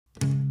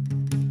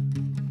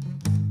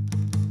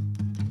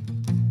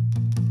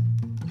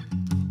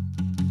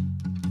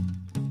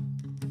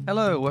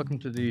Hello, welcome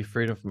to the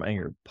Freedom from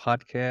Anger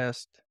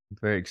podcast. I'm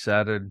very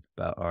excited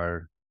about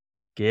our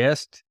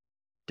guest,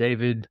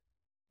 David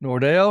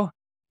Nordel.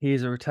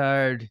 He's a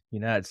retired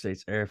United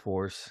States Air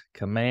Force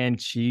Command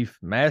Chief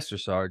Master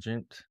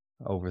Sergeant,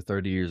 over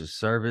 30 years of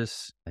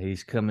service.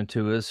 He's coming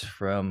to us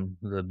from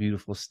the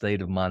beautiful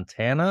state of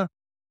Montana.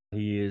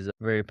 He is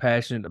very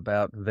passionate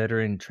about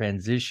veteran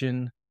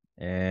transition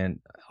and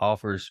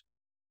offers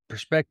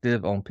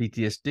perspective on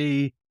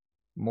PTSD,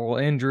 moral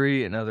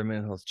injury, and other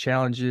mental health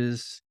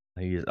challenges.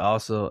 He is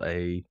also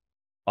a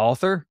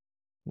author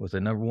with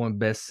a number one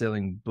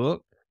best-selling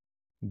book,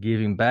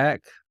 Giving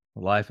Back: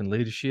 Life and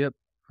Leadership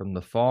from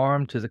the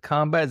Farm to the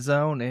Combat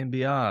Zone and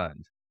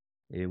Beyond.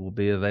 It will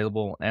be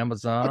available on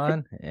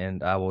Amazon,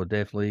 and I will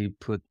definitely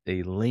put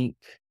a link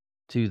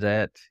to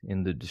that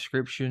in the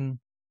description.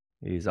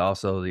 He's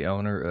also the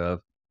owner of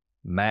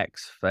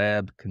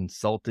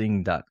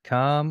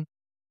maxfabconsulting.com.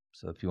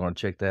 So if you want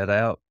to check that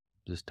out,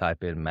 just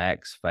type in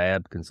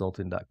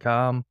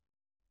maxfabconsulting.com.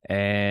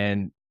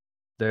 And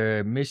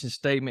their mission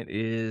statement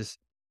is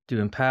to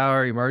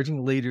empower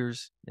emerging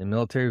leaders and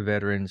military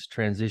veterans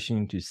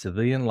transitioning to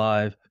civilian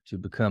life to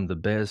become the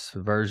best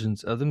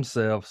versions of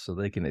themselves so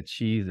they can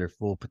achieve their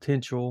full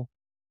potential.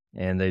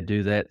 And they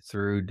do that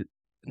through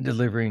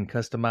delivering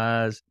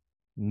customized,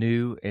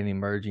 new, and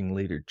emerging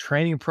leader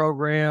training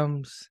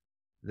programs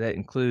that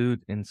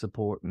include and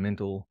support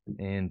mental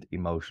and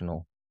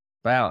emotional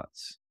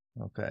balance.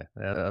 Okay,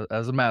 that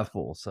was a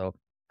mouthful. So,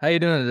 how you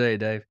doing today,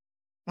 Dave?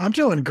 I'm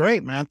doing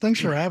great, man. Thanks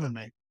for having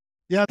me.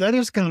 Yeah, that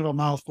is kind of a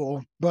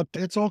mouthful, but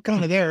it's all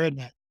kind of there, isn't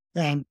it?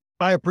 And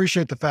I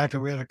appreciate the fact that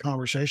we had a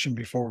conversation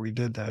before we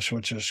did this,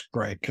 which is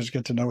great because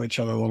get to know each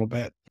other a little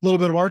bit. A little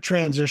bit of our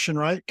transition,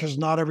 right? Because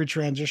not every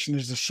transition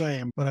is the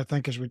same, but I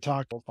think as we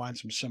talk, we'll find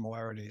some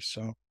similarities.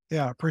 So,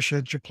 yeah, I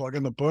appreciate you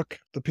plugging the book.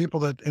 The people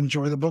that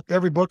enjoy the book,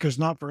 every book is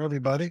not for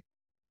everybody,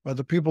 but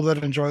the people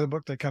that enjoy the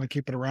book, they kind of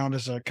keep it around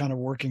as a kind of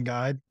working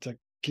guide to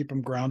keep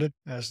them grounded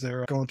as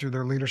they're going through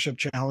their leadership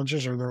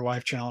challenges or their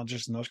life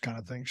challenges and those kind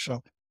of things.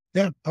 So,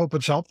 yeah, hope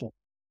it's helpful.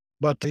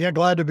 But yeah,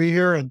 glad to be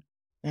here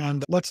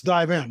and let's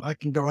dive in. I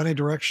can go any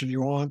direction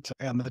you want,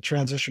 and the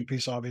transition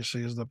piece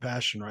obviously is the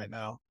passion right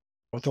now,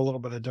 with a little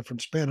bit of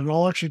different spin. And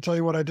I'll actually tell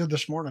you what I did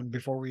this morning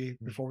before we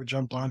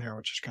jumped on here,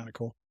 which is kind of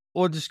cool.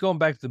 Well, just going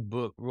back to the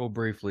book real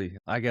briefly,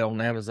 I got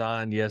on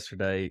Amazon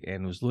yesterday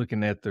and was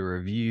looking at the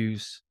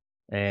reviews,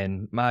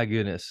 and my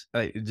goodness,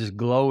 just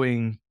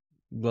glowing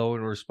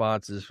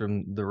responses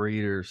from the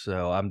readers.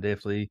 So I'm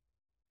definitely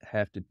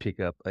have to pick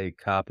up a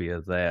copy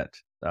of that.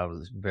 I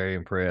was very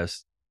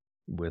impressed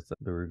with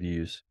the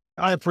reviews.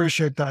 I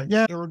appreciate that.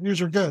 Yeah, the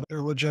reviews are good.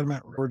 They're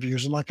legitimate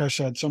reviews. And like I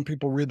said, some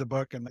people read the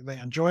book and they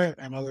enjoy it,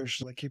 and others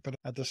they keep it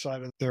at the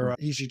side of their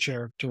easy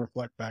chair to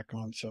reflect back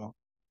on. So,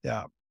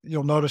 yeah,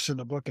 you'll notice in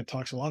the book it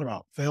talks a lot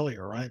about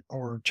failure, right,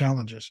 or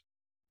challenges.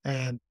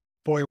 And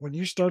boy, when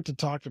you start to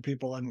talk to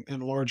people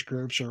in large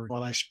groups or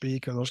when I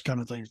speak or those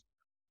kind of things,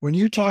 when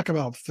you talk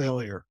about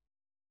failure,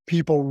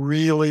 people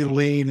really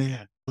lean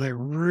in. They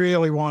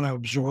really want to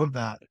absorb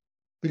that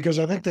because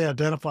I think they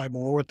identify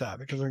more with that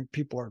because I think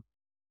people are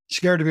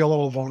scared to be a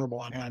little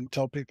vulnerable and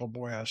tell people,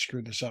 boy, I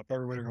screwed this up.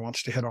 Everybody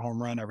wants to hit a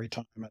home run every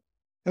time.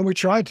 And we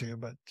try to,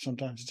 but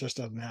sometimes it just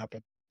doesn't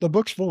happen. The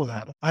book's full of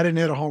that. I didn't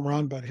hit a home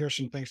run, but here's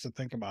some things to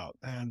think about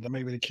and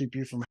maybe to keep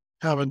you from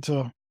having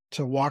to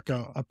walk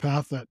a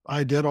path that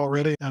I did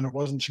already and it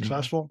wasn't Mhm.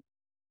 successful,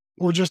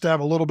 or just to have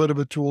a little bit of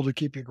a tool to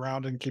keep you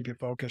grounded and keep you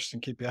focused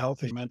and keep you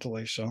healthy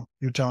mentally. So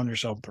you're telling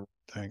yourself the right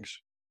things.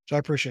 So I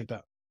appreciate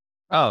that.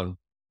 Oh,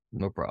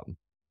 no problem.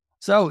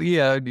 So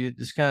yeah, you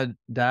just kind of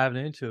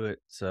diving into it.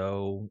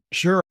 So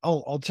Sure.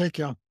 I'll take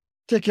you on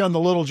the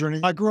little journey.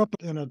 I grew up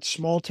in a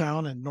small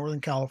town in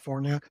Northern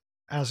California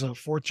as a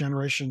fourth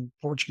generation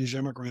Portuguese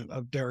immigrant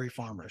of dairy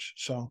farmers.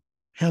 So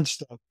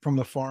hence from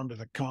the farm to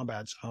the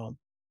combat zone.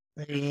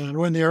 And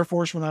went in the Air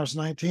Force when I was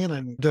 19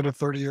 and did a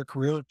 30-year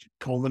career,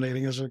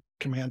 culminating as a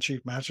command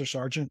chief master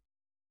sergeant,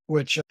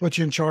 which puts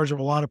you in charge of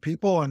a lot of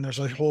people. And there's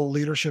a whole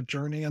leadership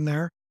journey in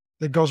there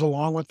that goes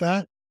along with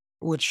that,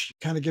 which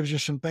kind of gives you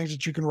some things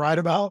that you can write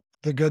about,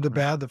 the good, the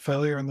bad, the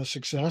failure, and the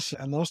success,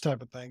 and those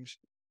type of things.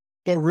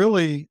 But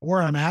really,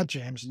 where I'm at,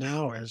 James,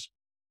 now is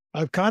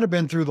I've kind of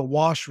been through the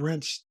wash,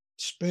 rinse,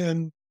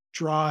 spin,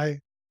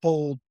 dry,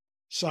 fold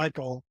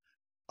cycle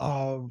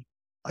of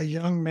a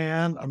young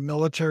man, a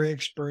military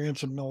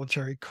experience, a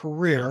military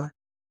career,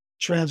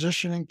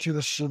 transitioning to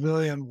the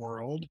civilian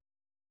world,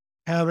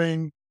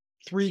 having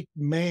three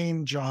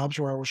main jobs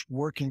where I was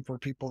working for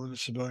people in the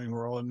civilian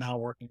world and now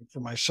working for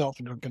myself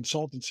and doing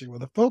consultancy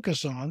with a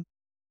focus on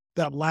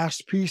that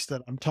last piece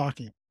that I'm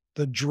talking,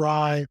 the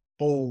dry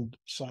fold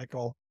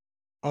cycle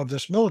of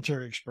this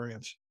military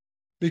experience.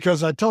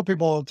 Because I tell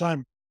people all the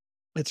time,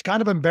 it's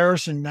kind of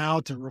embarrassing now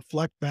to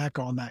reflect back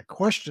on that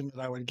question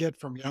that I would get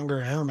from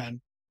younger airmen,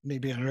 me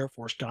being an Air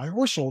Force guy,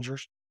 or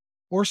soldiers,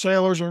 or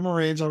sailors or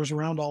Marines. I was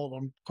around all of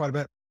them quite a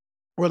bit,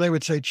 where they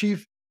would say,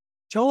 Chief,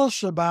 tell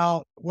us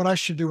about what I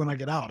should do when I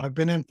get out. I've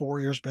been in 4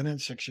 years, been in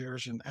 6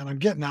 years, and I'm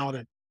getting out.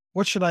 And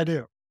what should I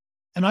do?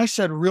 And I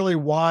said really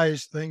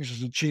wise things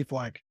as a chief,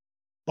 like,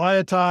 buy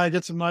a tie,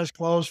 get some nice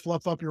clothes,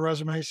 fluff up your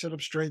resume, sit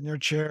up straight in your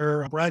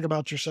chair, brag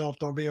about yourself,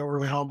 don't be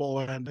overly humble,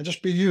 and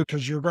just be you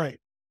because you're great.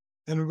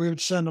 And we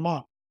would send them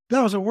off.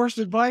 That was the worst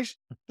advice.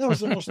 That was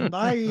the most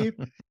naive.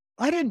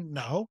 I didn't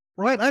know,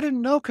 right? I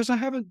didn't know because I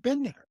haven't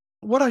been there.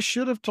 What I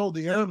should have told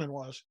the airman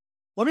was,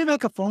 let me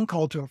make a phone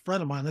call to a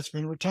friend of mine that's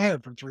been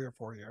retired for 3 or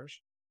 4 years,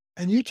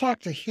 and you talk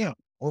to him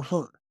or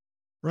her,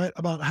 right,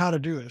 about how to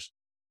do this.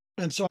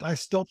 And so I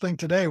still think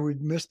today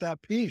we've missed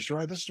that piece,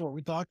 right? This is what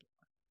we talked.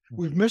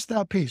 We've missed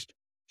that piece.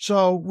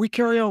 So we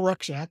carry our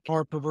rucksack,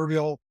 our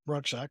proverbial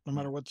rucksack, no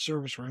matter what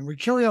service we're in. We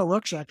carry our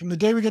rucksack. From the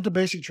day we get to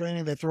basic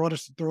training, they throw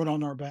it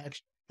on our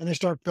backs, and they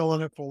start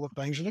filling it full of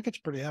things, and it gets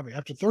pretty heavy.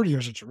 After 30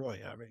 years, it's really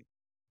heavy.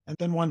 And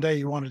then one day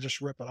you want to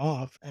just rip it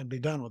off and be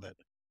done with it.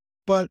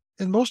 But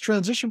in most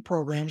transition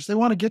programs, they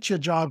want to get you a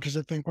job because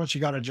they think once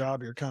you got a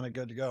job, you're kind of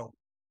good to go.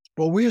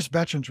 Well, we as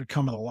veterans, we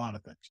come in a lot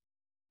of things.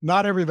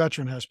 Not every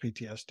veteran has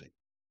PTSD.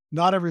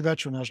 Not every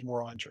veteran has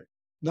moral injury.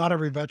 Not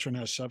every veteran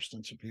has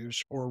substance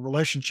abuse or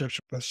relationships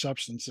with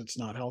substance that's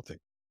not healthy,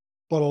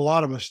 but a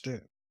lot of us do.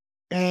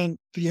 And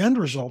the end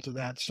result of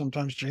that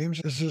sometimes,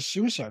 James, is a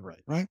suicide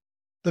rate, right?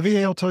 The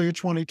VA will tell you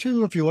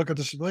 22. If you look at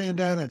the civilian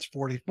data, it's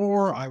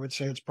 44. I would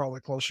say it's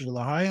probably closer to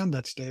the high end.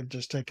 That's Dave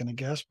just taking a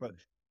guess. But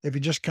if you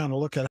just kind of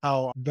look at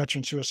how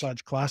veteran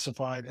suicide's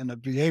classified in the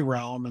VA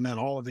realm and then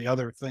all of the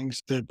other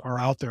things that are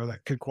out there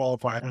that could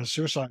qualify as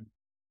suicide,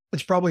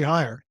 it's probably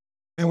higher.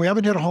 And we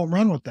haven't hit a home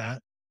run with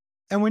that.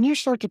 And when you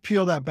start to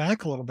peel that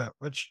back a little bit,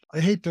 which I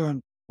hate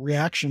doing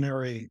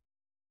reactionary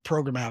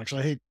programmatics,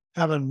 I hate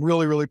having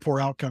really, really poor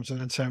outcomes and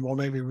then saying, well,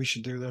 maybe we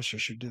should do this or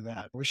should do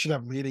that. We should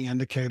have leading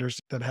indicators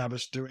that have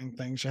us doing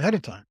things ahead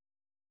of time,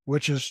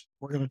 which is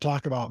we're going to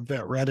talk about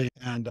Vet Ready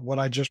and what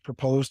I just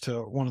proposed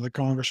to one of the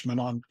congressmen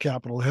on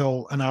Capitol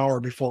Hill an hour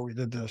before we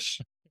did this.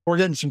 We're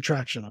getting some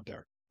traction up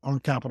there on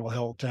Capitol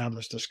Hill to have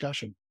this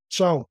discussion.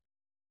 So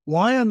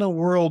why in the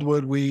world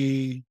would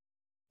we,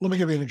 let me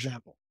give you an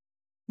example.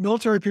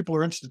 Military people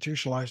are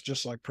institutionalized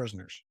just like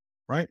prisoners,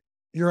 right?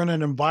 You're in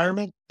an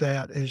environment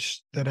that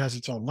has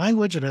its own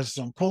language, it has its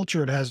own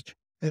culture, it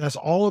has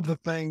all of the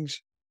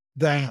things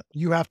that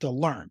you have to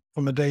learn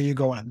from the day you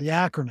go in, the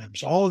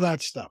acronyms, all of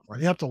that stuff, right?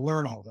 You have to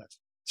learn all of that.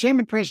 Same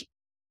in prison.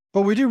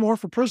 But we do more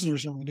for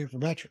prisoners than we do for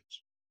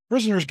veterans.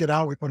 Prisoners get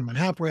out, we put them in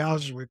halfway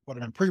houses, we put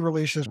them in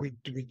pre-releases, we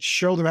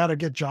show them how to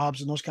get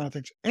jobs and those kind of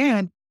things.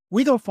 And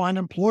we go find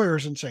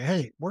employers and say,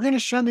 hey, we're going to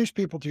send these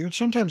people to you. And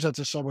sometimes that's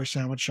a Subway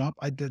sandwich shop.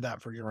 I did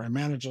that for a year. I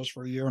managed those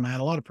for a year, and I had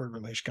a lot of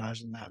pre-release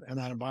guys in that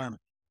environment.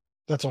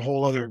 That's a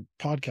whole other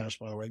podcast,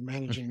 by the way,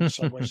 managing 13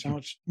 Subway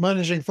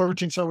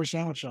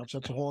sandwich shops.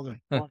 That's a whole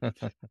other.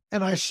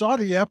 And I saw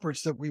the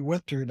efforts that we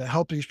went through to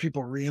help these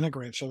people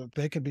reintegrate so that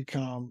they could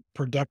become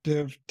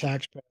productive,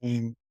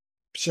 tax-paying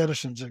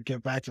citizens that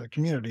give back to the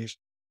communities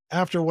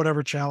after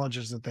whatever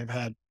challenges that they've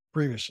had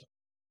previously.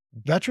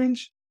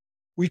 Veterans,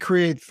 we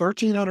create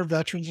 1,300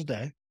 veterans a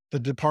day. The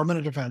Department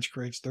of Defense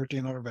creates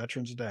 1,300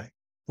 veterans a day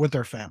with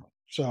their family.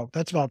 So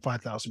that's about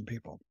 5,000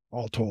 people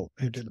all told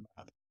who did the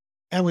math.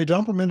 And we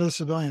dump them into the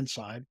civilian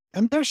side.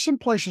 And there's some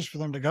places for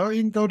them to go.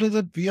 You can go to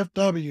the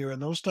VFW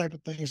and those type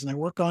of things, and they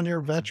work on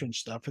your veteran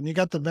stuff. And you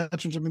got the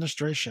Veterans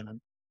Administration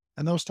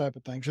and those type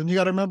of things. And you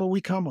got to remember,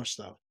 we come with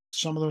stuff,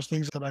 some of those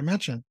things that I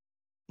mentioned.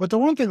 But the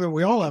one thing that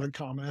we all have in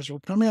common is we're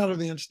coming out of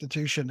the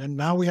institution and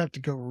now we have to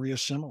go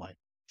reassimilate.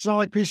 It's not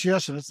like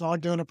PCS and it's not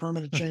like doing a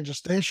permanent change of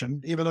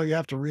station, even though you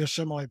have to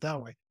reassimilate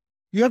that way.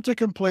 You have to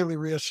completely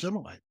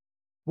reassimilate.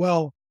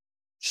 Well,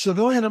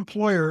 civilian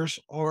employers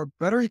are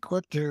better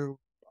equipped to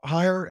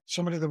hire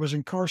somebody that was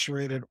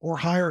incarcerated or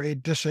hire a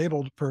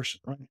disabled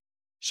person, right?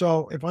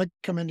 So if I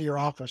come into your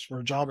office for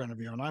a job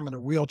interview and I'm in a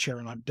wheelchair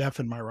and I'm deaf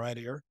in my right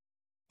ear,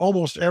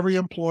 almost every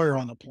employer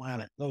on the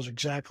planet knows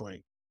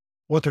exactly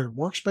what their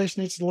workspace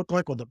needs to look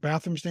like, what the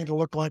bathrooms need to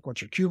look like,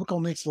 what your cubicle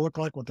needs to look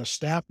like, what the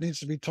staff needs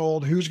to be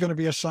told, who's going to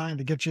be assigned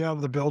to get you out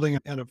of the building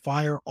and a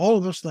fire, all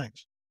of those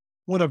things.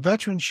 When a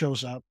veteran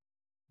shows up,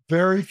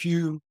 very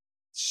few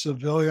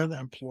civilian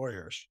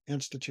employers,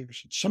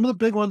 institutions. Some of the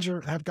big ones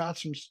have got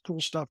some cool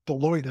stuff.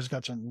 Deloitte has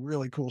got some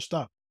really cool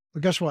stuff.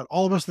 But guess what?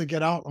 All of us that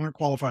get out aren't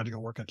qualified to go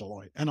work at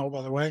Deloitte. And oh,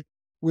 by the way,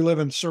 we live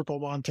in Circle,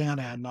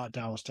 Montana and not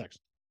Dallas,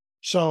 Texas.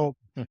 So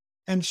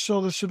and so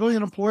the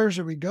civilian employers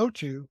that we go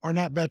to are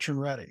not veteran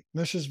ready.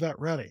 This is vet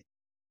ready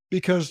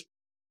because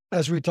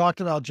as we talked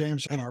about,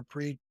 James, in our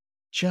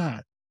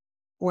pre-chat,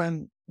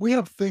 when we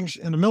have things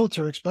in the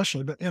military,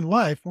 especially, but in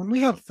life, when we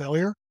have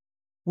failure,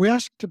 we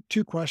ask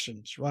two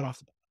questions right off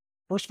the bat.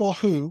 First of all,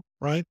 who,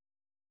 right?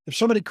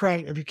 If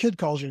your kid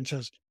calls you and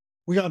says,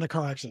 we got in a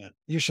car accident,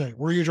 you say,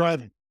 were you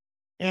driving?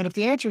 And if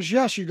the answer is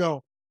yes, you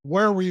go,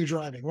 where were you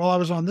driving? Well, I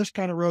was on this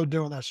kind of road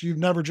doing this. You've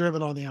never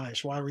driven on the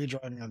ice. Why were you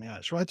driving on the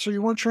ice? Right. So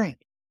you weren't trained.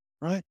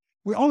 Right.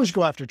 We always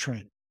go after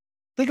training.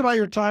 Think about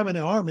your time in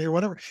the army or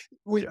whatever.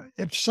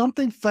 If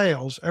something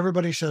fails,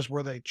 everybody says,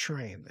 were they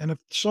trained? And if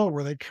so,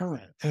 were they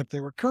current? And if they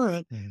were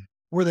current,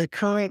 were they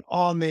current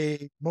on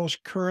the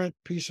most current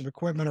piece of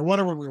equipment or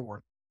whatever we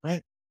were?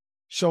 Right.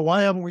 So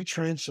why haven't we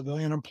trained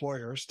civilian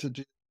employers to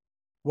do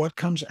what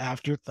comes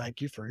after thank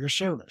you for your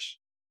service?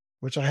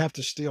 which I have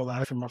to steal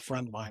that from a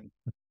friend of mine.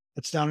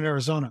 It's down in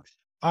Arizona.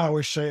 I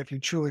always say if you're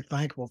truly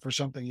thankful for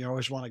something, you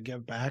always want to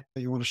give back.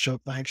 You want to show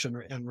thanks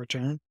in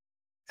return.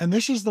 And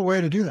this is the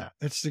way to do that.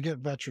 It's to get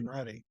veteran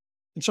ready.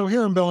 And so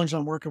here in Billings,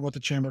 I'm working with the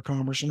Chamber of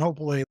Commerce, and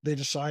hopefully they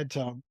decide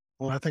to,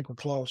 well, I think we're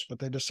close, but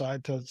they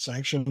decide to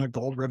sanction a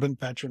gold ribbon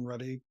veteran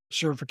ready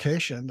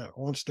certification that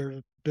once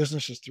their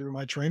business is through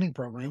my training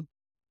program,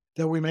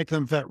 that we make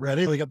them vet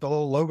ready. They get the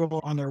little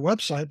logo on their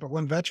website, but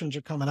when veterans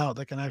are coming out,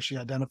 they can actually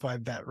identify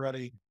vet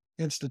ready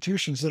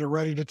institutions that are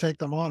ready to take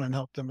them on and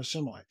help them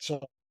assimilate. So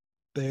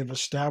they've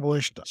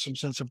established some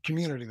sense of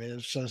community.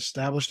 They've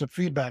established a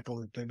feedback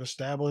loop. They've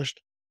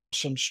established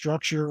some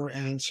structure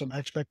and some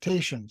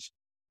expectations.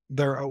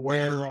 They're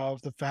aware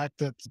of the fact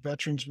that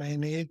veterans may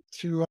need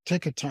to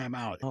take a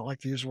timeout. I don't like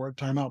to use the word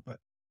timeout,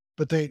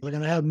 but they're going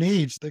to have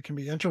needs that can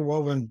be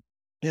interwoven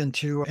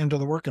into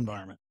the work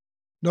environment.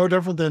 No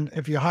different than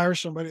if you hire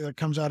somebody that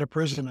comes out of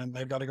prison and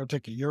they've got to go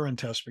take a urine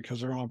test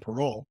because they're on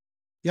parole.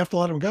 You have to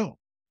let them go.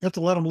 You have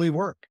to let them leave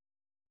work.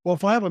 Well,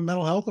 if I have a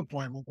mental health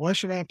appointment, why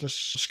should I have to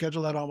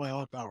schedule that on my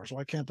off hours?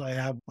 Why can't I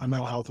have my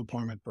mental health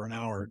appointment for an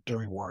hour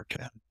during work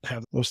and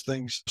have those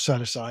things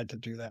set aside to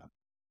do that?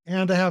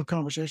 And to have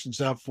conversations,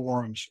 to have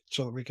forums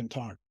so that we can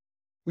talk.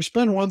 We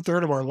spend one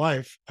third of our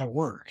life at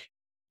work.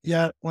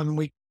 Yet when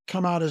we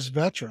come out as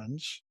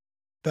veterans,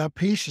 that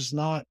piece is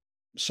not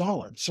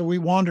solid. So we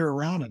wander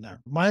around in there.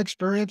 My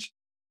experience,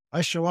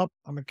 I show up,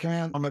 I'm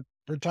a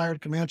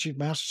retired command chief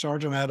master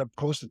sergeant. I had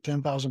close to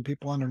 10,000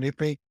 people underneath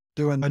me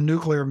doing a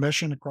nuclear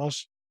mission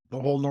across the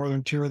whole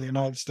northern tier of the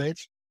United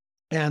States.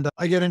 And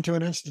I get into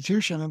an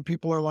institution and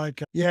people are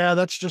like, yeah,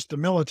 that's just a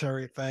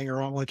military thing.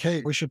 Or I'm like,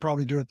 hey, we should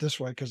probably do it this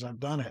way because I've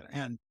done it.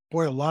 And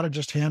boy, a lot of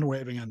just hand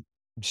waving and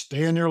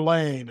stay in your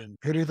lane. And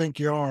who do you think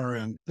you are?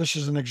 And this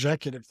is an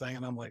executive thing.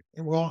 And I'm like,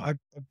 well, I've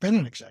been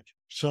an executive.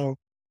 So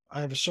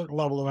I have a certain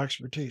level of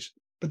expertise,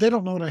 but they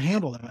don't know how to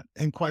handle that.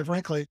 And quite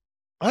frankly,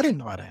 I didn't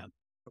know how to handle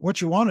it.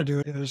 What you want to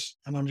do is,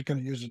 and I'm just going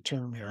to use a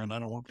term here, and I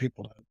don't want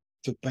people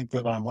to think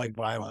that I'm like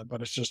violent,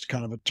 but it's just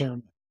kind of a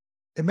term.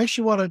 It makes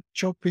you want to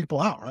choke people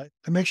out, right?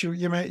 It makes you,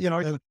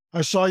 and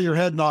I saw your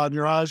head nod and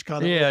your eyes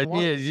kind of, Yeah,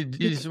 what? yeah, you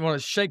just wanna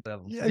shake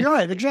them. Yeah, you're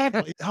right.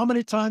 Exactly. How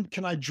many times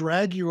can I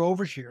drag you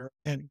over here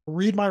and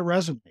read my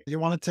resume? You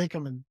want to take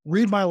them and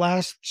read my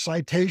last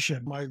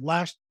citation, my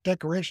last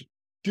decoration,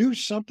 do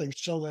something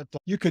so that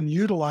you can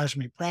utilize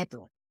me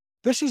properly.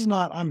 This is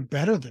not, I'm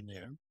better than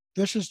you.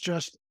 This is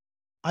just,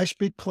 I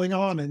speak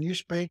Klingon and you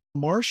speak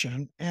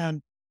Martian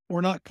and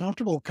we're not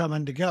comfortable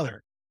coming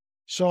together.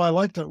 So I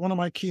like that one of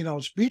my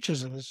keynote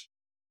speeches is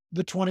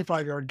the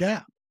 25-yard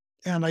gap.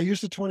 And I use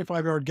the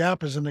 25-yard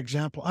gap as an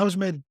example. I was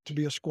made to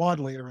be a squad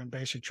leader in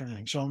basic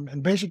training. So I'm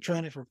in basic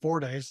training for 4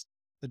 days.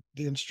 The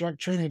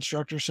training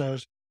instructor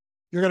says,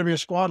 you're going to be a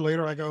squad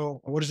leader. I go,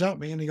 what does that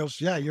mean? And he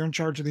goes, yeah, you're in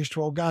charge of these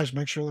 12 guys.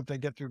 Make sure that they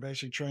get through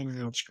basic training.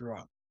 They don't screw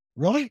up.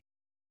 Really?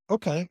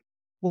 Okay.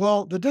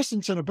 Well, the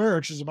distance in a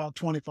barracks is about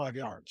 25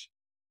 yards.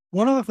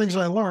 One of the things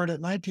I learned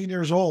at 19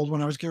 years old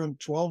when I was given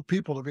 12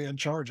 people to be in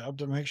charge of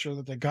to make sure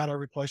that they got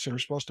every place they were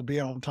supposed to be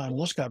on time,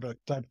 those type of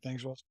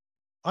things was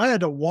I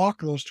had to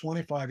walk those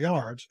 25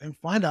 yards and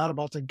find out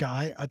about the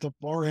guy at the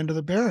far end of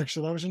the barracks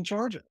that I was in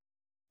charge of.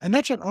 And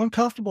that's an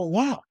uncomfortable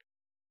walk.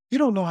 You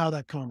don't know how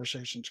that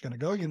conversation's going to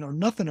go. You know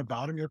nothing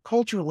about him.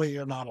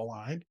 You're not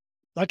aligned.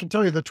 I can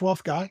tell you the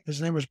 12th guy, his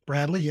name was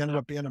Bradley. He ended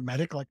up being a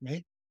medic like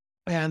me.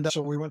 And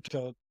so we went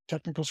to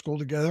technical school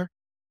together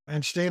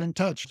and stayed in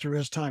touch through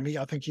his time.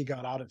 I think he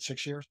got out at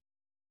 6 years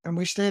and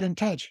we stayed in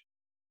touch.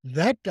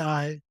 That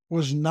guy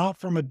was not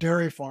from a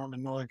dairy farm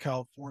in Northern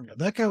California.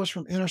 That guy was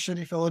from inner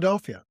city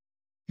Philadelphia.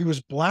 He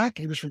was black.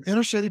 He was from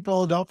inner city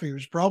Philadelphia. He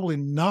was probably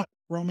not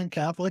Roman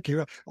Catholic.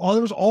 There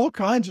was all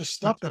kinds of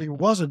stuff that he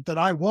wasn't that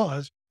I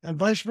was, and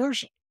vice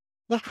versa.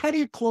 But how do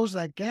you close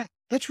that gap?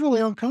 That's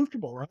really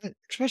uncomfortable, right?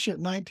 Especially at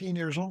 19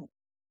 years old.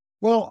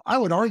 Well, I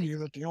would argue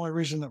that the only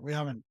reason that we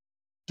haven't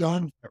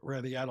done it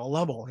really at a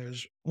level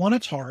is one,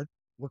 it's hard,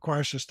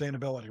 requires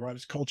sustainability, right?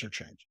 It's culture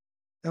change.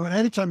 And when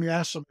anytime you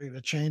ask somebody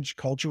to change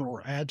culture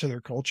or add to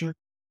their culture,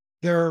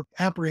 they're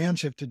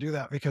apprehensive to do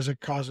that because it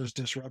causes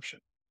disruption.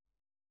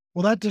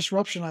 Well, that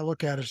disruption I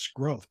look at as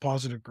growth,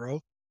 positive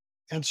growth.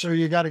 And so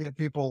you got to get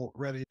people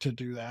ready to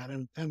do that.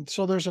 And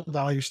so there's a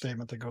value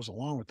statement that goes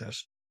along with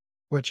this,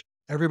 which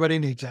everybody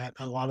needs that.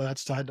 And a lot of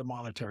that's tied to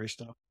monetary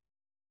stuff.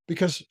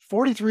 Because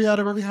 43 out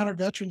of every 100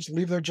 veterans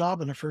leave their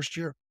job in the first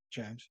year,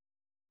 James.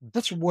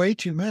 That's way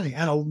too many.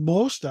 And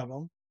most of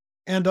them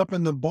end up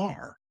in the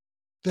bar.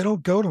 They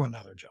don't go to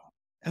another job.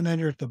 And then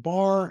you're at the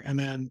bar, and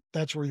then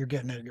that's where you're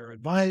getting at your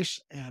advice.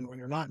 And when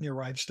you're not in your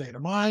right state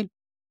of mind,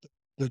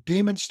 the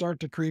demons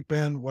start to creep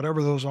in,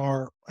 whatever those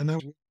are, and then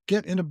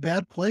get into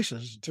bad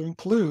places to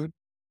include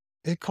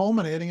it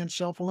culminating in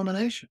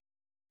self-elimination.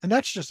 And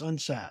that's just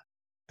unsat.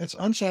 It's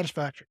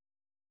unsatisfactory.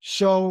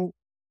 So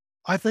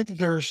I think that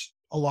there's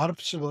a lot of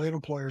civilian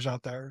employers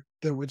out there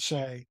that would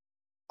say,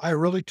 I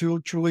really do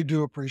truly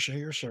do appreciate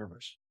your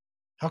service.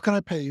 How can I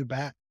pay you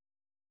back?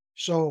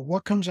 So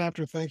what comes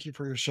after thank you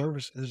for your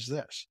service is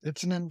this.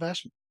 It's an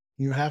investment.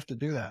 You have to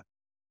do that.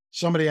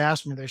 Somebody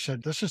asked me, they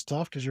said, "This is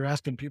tough because you're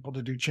asking people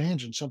to do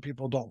change and some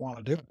people don't want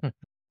to do it."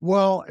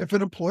 Well, if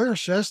an employer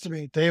says to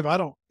me, "Dave, I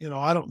don't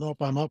know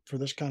if I'm up for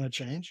this kind of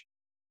change,"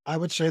 I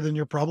would say, "Then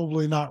you're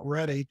probably not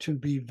ready to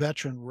be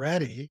veteran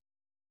ready.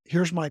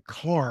 Here's my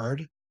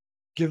card.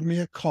 Give me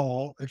a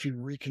call if you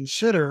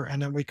reconsider,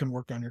 and then we can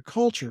work on your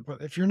culture.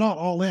 But if you're not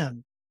all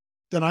in,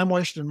 then I'm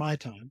wasting my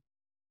time,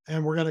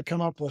 and we're going to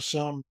come up with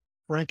some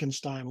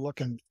Frankenstein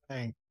looking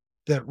thing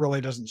that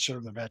really doesn't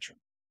serve the veteran,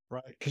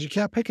 right? Because you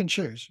can't pick and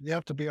choose. You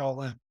have to be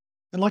all in.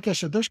 And like I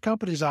said, there's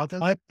companies out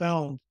there. I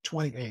found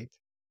 28.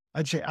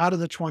 I'd say out of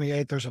the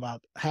 28, there's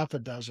about half a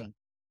dozen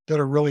that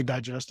are really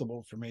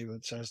digestible for me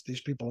that says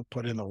these people have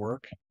put in the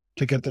work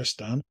to get this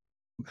done.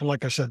 And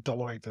like I said,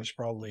 Deloitte is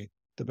probably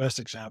the best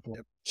example.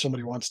 If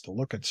somebody wants to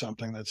look at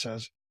something that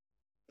says,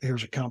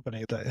 here's a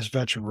company that is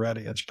veteran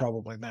ready, it's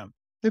probably them.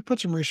 They put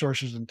some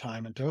resources and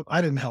time into it.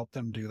 I didn't help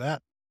them do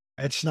that.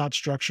 It's not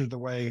structured the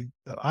way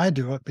that I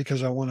do it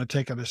because I want to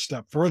take it a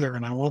step further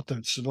and I want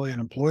the civilian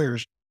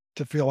employers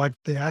to feel like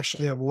they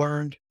actually have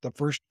learned the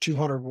first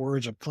 200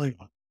 words of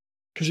Klingon.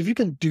 Because if you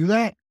can do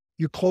that,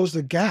 you close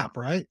the gap,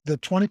 right? The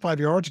 25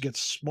 yards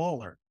gets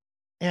smaller.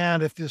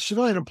 And if the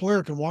civilian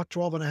employer can walk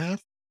 12 and a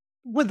half,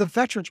 with the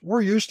veterans,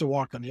 we're used to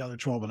walking the other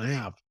 12 and a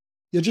half.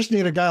 You just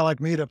need a guy like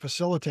me to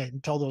facilitate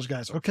and tell those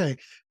guys, okay,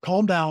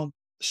 calm down.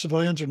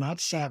 Civilians are not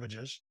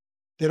savages.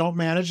 They don't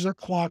manage their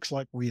clocks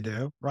like we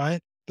do,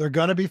 right? They're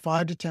going to be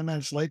 5 to 10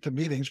 minutes late to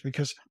meetings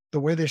because the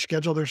way they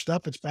schedule their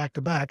stuff, it's back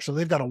to back. So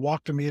they've got to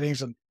walk to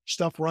meetings and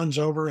stuff runs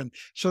over. And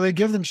so they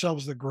give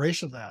themselves the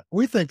grace of that.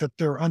 We think that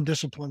they're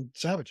undisciplined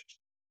savages.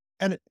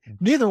 And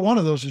neither one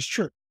of those is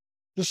true.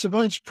 The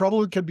civilians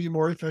probably could be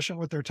more efficient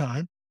with their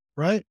time,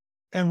 right?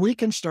 And we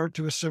can start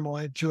to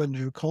assimilate to a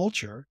new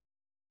culture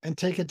and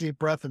take a deep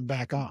breath and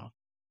back off.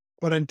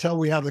 But until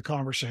we have the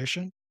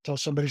conversation, until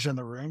somebody's in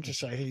the room to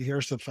say, hey,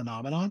 here's the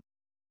phenomenon,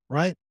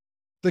 right?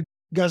 The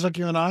guys like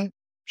you and I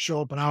show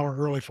up an hour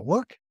early for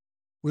work.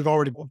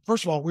 Well,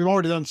 first of all, we've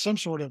already done some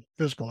sort of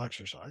physical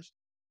exercise.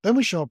 Then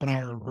we show up an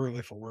hour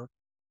early for work.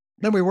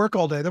 Then we work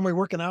all day. Then we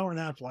work an hour and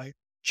a half late,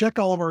 check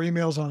all of our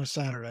emails on a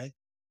Saturday,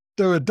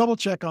 do a double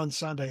check on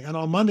Sunday. And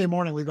on Monday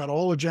morning, we've got a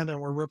whole agenda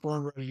and we're ripping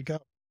ready to go.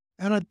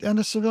 And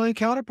the civilian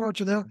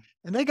counterparts are there,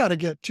 and they got to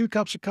get 2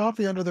 cups of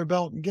coffee under their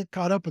belt and get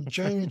caught up in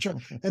change,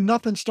 and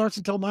nothing starts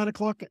until 9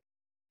 o'clock.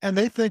 And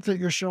they think that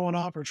you're showing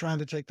off or trying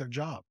to take their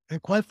job.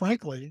 And quite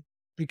frankly,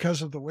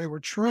 because of the way we're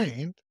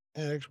trained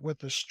with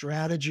the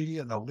strategy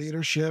and the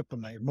leadership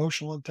and the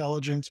emotional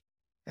intelligence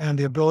and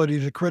the ability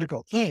to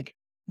critical think,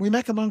 we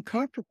make them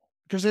uncomfortable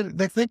because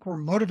they think we're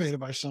motivated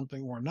by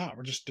something we're not.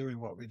 We're just doing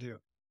what we do.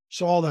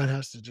 So all that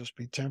has to just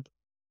be tempered.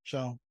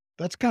 So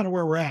that's kind of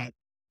where we're at.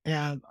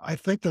 And I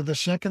think that the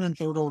second and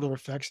third order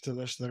effects to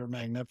this that are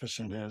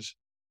magnificent is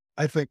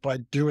I think by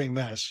doing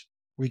this,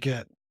 we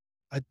get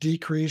a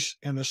decrease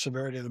in the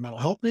severity of the mental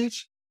health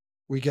needs.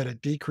 We get a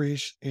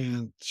decrease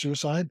in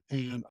suicide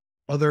and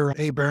other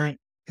aberrant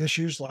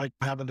issues like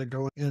having to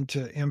go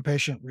into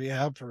inpatient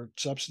rehab for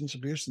substance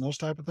abuse and those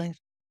type of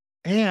things.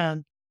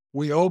 And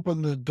we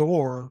open the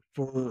door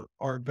for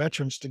our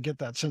veterans to get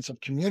that sense of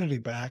community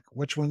back,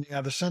 which when you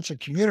have a sense of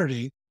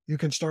community, you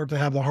can start to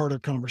have the harder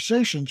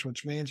conversations,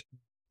 which means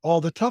all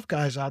the tough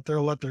guys out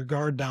there let their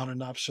guard down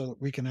enough so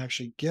that we can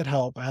actually get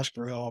help, ask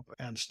for help,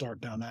 and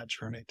start down that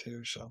journey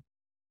too. So,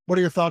 what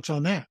are your thoughts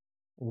on that?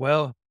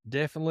 Well,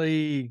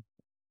 definitely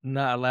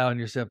not allowing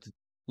yourself to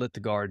let the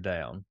guard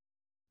down.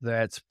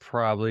 That's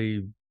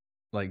probably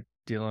like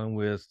dealing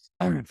with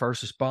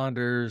first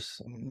responders,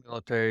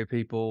 military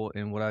people,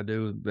 and what I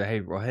do with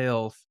behavioral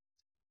health.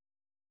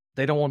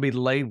 They don't want to be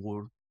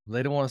labeled.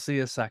 They don't want to see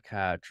a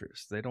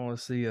psychiatrist. They don't want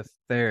to see a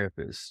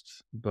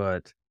therapist.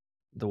 But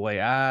the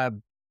way I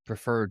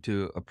prefer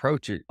to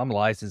approach it, I'm a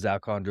licensed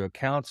alcohol drug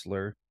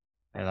counselor,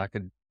 and I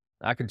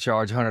could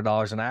charge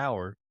 $100 an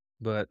hour,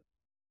 but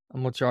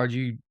I'm gonna charge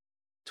you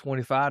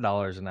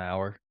 $25 an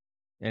hour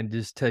and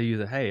just tell you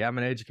that, hey, I'm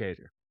an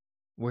educator.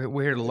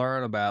 We're here to Right.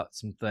 learn about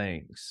some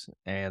things,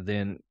 and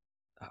then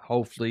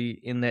hopefully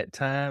in that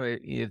time,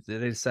 if they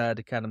decide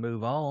to kind of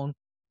move on,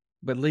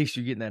 but at least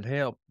you're getting that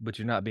help, but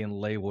you're not being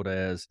labeled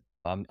as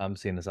I'm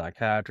seeing a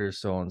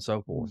psychiatrist, so on and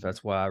so forth. Mhm.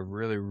 That's why I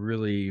really,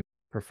 really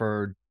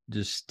prefer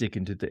just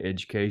sticking to the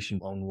education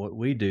on what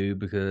we do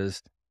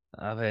because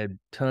I've had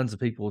tons of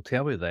people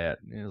tell me that.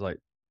 And it's like,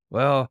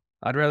 well,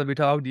 I'd rather be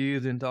talking to you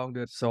than talking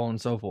to so on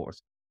and so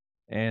forth.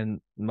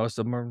 And most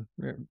of them are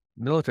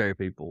military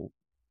people,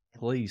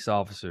 police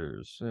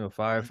officers, Right.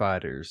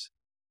 firefighters.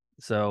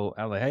 So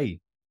I'm like, hey,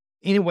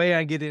 any way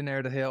I can get in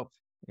there to help,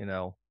 you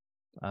know,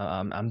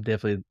 I'm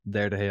definitely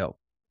there to help.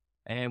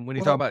 And when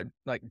you talk Well, about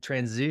like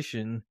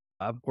transition,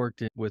 I've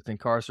worked with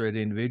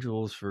incarcerated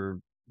individuals for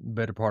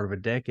better part of a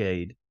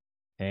decade,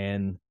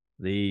 and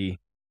the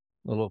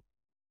little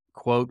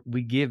quote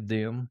we give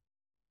them: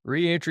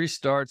 "Reentry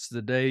starts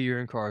the day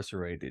you're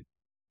incarcerated."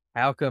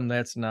 How come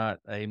that's not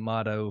a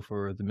motto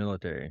for the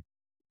military?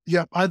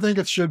 yeah, I think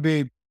it should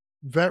be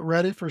vet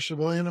ready for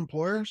civilian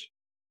employers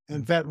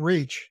and Mm, vet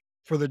reach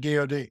for the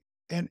DoD.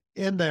 And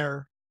in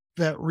there,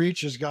 vet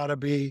reach has got to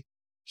be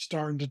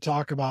starting to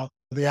talk about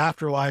the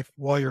afterlife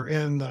while you're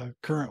in the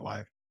current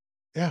life.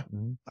 Yeah,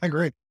 Mhm. I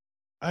agree.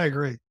 I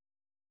agree.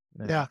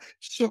 Yeah. Yeah.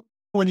 So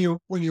when you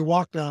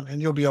walk down,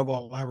 and you'll be able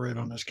to elaborate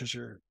on this because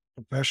you're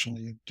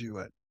professionally you do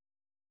it.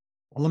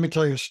 Well, let me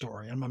tell you a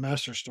story. I'm a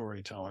master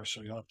storyteller,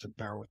 so you'll have to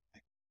bear with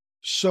me.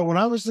 So when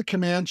I was the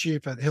command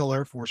chief at Hill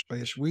Air Force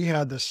Base, we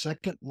had the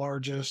second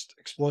largest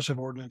explosive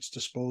ordnance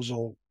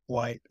disposal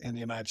flight in the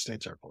United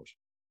States Air Force.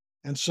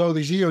 And so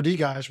these EOD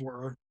guys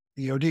were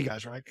EOD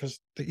guys, right? Because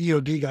the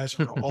EOD guys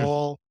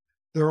are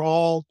they're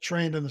all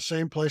trained in the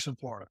same place in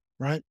Florida,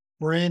 right?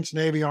 Marines,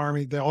 Navy,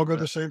 Army, they all go to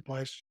Yeah. the same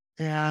place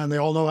and they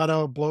all know how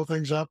to blow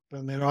things up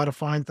and they know how to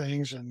find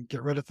things and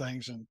get rid of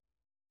things. And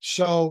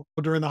so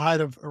during the height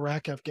of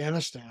Iraq,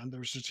 Afghanistan, there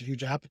was just a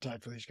huge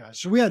appetite for these guys.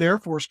 So we had Air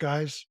Force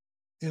guys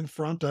in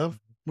front of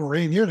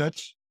Marine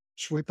units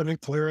sweeping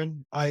and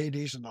clearing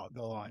IEDs and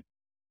the line.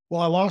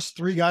 Well, I lost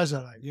 3 guys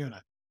out of that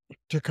unit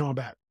to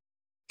combat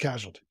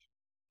casualties.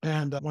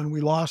 And when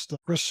we lost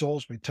Chris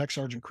Soulsby, Tech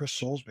Sergeant Chris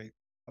Soulsby,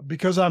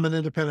 because I'm an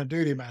independent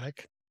duty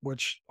medic,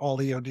 which all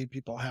EOD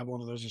people have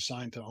one of those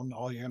assigned to them,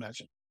 all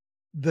units,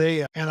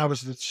 and I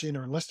was the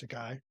senior enlisted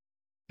guy,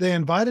 they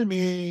invited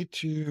me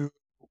to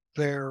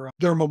their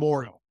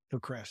memorial for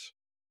Chris.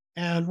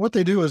 And what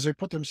they do is they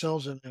put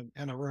themselves in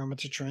a room,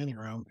 it's a training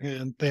room,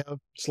 and they have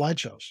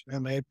slideshows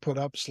and they put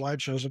up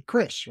slideshows of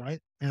Chris, right?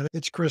 And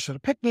it's Chris at a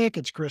picnic,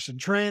 it's Chris in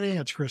training,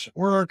 it's Chris at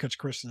work, it's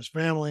Chris and his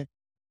family.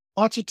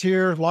 Lots of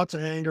tears, lots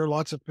of anger,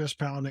 lots of fist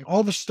pounding,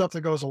 all the stuff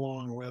that goes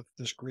along with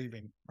this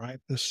grieving, right?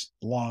 This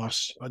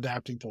loss,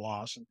 adapting to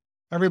loss. And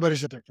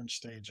everybody's at a different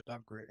stage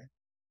of grieving.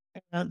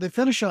 And they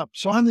finish up.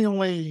 So I'm the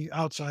only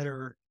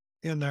outsider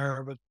in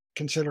there, but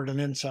considered an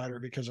insider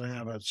because I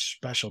have a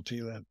specialty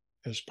that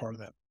is part of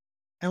that.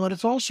 And when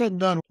it's all said and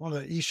done, one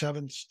of the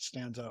E7s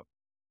stands up.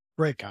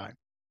 Great guy,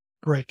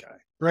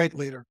 great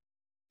leader.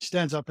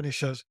 Stands up and he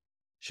says,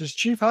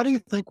 Chief, how do you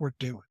think we're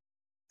doing?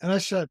 And I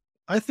said,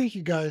 I think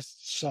you guys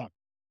suck.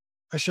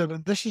 I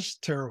said, this is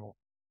terrible.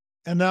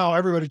 And now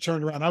everybody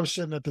turned around. I was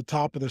sitting at the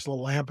top of this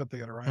little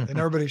amphitheater, right? And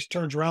everybody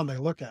turns around, they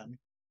look at me.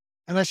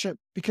 And I said,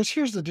 because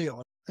here's the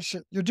deal. I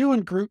said, you're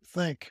doing group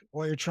think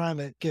while you're trying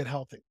to get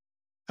healthy.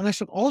 And I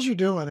said, all you're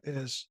doing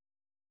is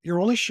you're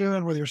only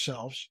sharing with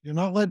yourselves. You're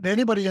not letting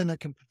anybody in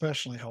that can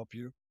professionally help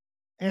you.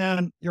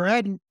 And you're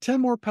adding 10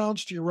 more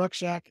pounds to your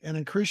rucksack and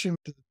increasing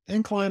the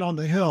incline on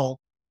the hill.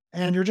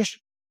 And you're just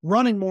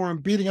running more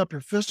and beating up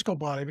your physical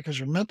body because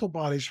your mental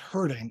body's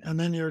hurting. And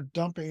then you're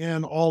dumping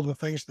in all the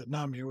things that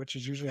numb you, which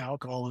is usually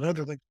alcohol and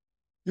other things.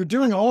 You're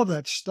doing all of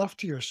that stuff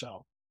to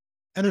yourself.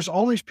 And there's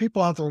all these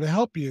people out there to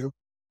help you,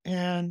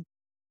 and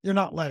you're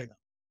not letting them.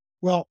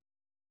 Well,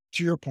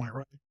 to your point,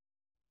 right?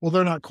 Well,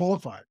 they're not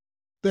qualified.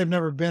 They've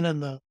never been in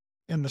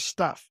the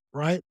stuff,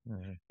 right?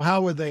 Mhm.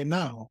 How would they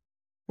know?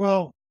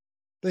 Well,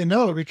 they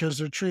know because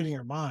they're treating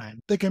your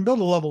mind. They can build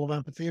a level of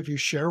empathy if you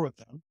share with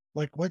them.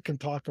 Like we can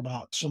talk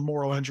about some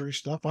moral injury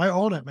stuff. I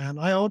own it, man.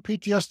 I own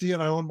PTSD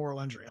and I own moral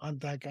injury. I'm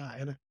that guy.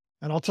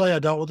 And I'll tell you, I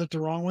dealt with it the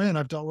wrong way and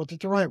I've dealt with it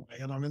the right way.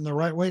 And I'm in the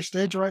right way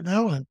stage right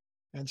now.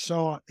 And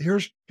so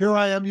here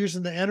I am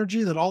using the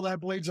energy that all that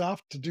bleeds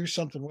off to do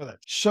something with it.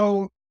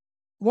 So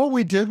what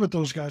we did with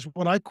those guys,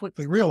 what I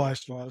quickly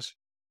realized was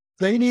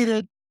they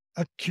needed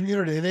a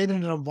community, they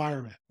needed an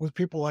environment with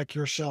people like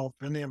yourself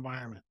in the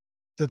environment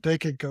that they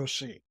could go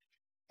see.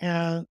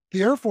 And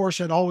the Air Force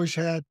had always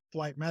had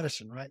flight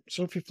medicine, right?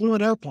 So if you flew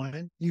an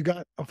airplane, you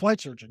got a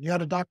flight surgeon, you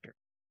had a doctor,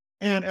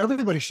 and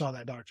everybody saw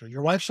that doctor.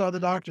 Your wife saw the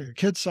doctor, your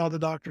kids saw the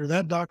doctor.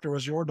 That doctor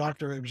was your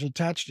doctor. It was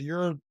attached to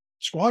your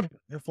squadron,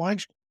 your flying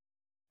squadron.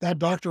 That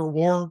doctor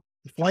wore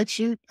the flight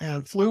suit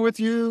and flew with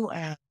you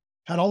and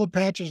had all the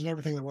patches and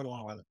everything that went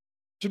along with it.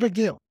 It's a big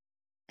deal.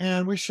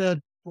 And we said,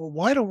 well,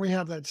 why don't we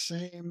have that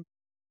same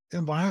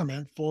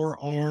environment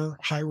for our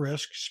high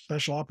risk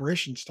special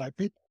operations type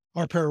people?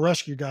 Our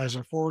pararescue guys,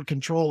 our forward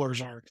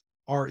controllers, our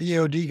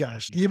EOD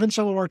guys, even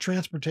some of our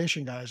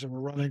transportation guys that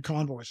were running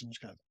convoys and those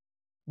guys.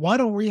 Why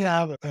don't we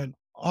have an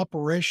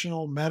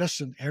operational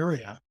medicine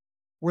area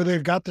where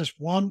they've got this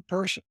one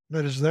person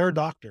that is their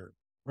doctor,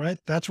 right?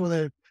 That's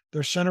where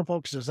their center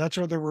focus is. That's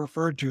where they're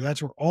referred to.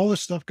 That's where all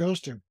this stuff goes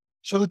to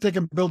so that they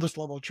can build this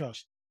level of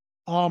trust.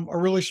 A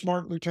really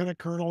smart lieutenant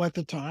colonel at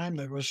the time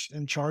that was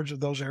in charge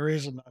of those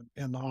areas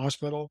in the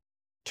hospital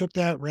took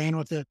that, ran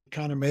with it,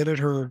 kind of made it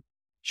her.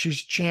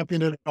 She's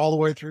championed it all the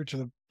way through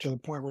to the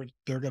point where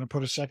they're going to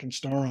put a second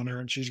star on her,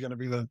 and she's going to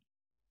be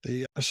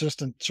the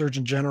assistant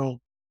surgeon general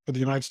for the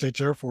United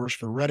States Air Force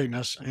for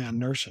readiness and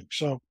nursing.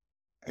 So,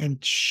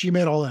 and she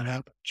made all that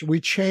happen. So we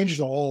changed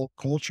the whole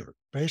culture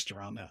based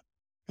around that.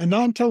 And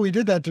not until we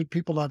did that did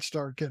people not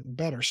start getting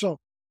better. So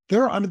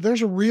I mean,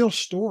 there's a real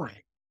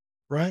story,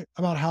 right,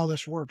 about how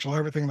this works, all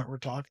everything that we're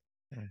talking.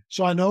 Mm.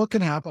 So I know it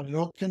can happen. I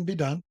know it can be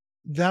done.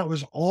 That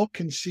was all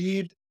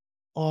conceived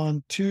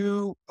on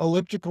 2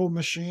 elliptical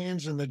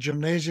machines in the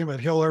gymnasium at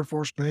Hill Air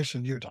Force Base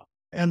in Utah.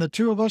 And the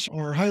 2 of us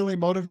are highly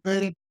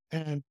motivated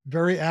and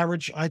very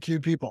average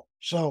IQ people.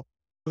 So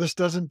this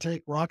doesn't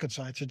take rocket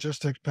science. It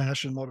just takes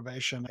passion,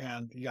 motivation,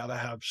 and you got to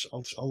have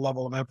a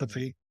level of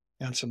empathy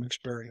and some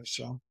experience.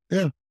 So,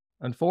 yeah.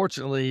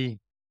 Unfortunately,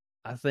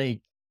 I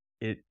think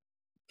it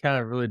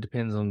kind of really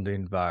depends on the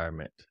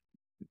environment.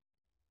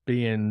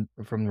 Being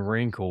from the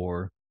Marine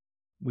Corps,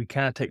 we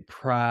kind of take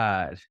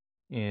pride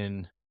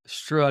in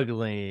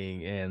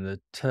struggling and the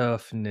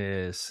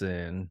toughness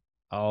and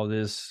all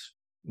this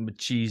Mhm.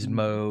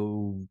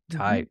 machismo Mhm.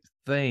 type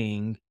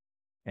thing.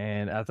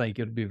 And I think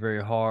it'd be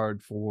very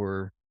hard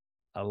for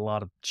a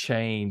lot of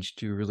change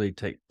to really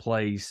take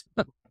place.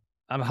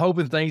 I'm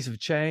hoping things have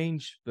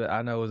changed, but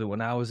I know that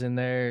when I was in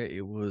there,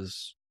 it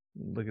was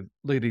look at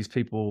these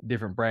people,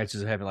 different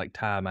branches having like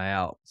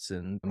timeouts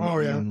and Oh,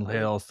 yeah. mental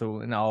health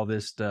and all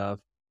this stuff.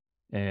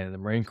 And the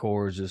Marine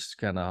Corps is just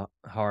kind of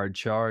hard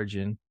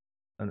charging.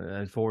 And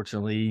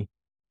unfortunately,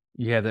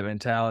 you have that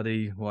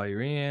mentality while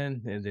you're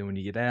in, and then when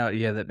you get out,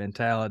 you have that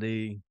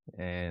mentality.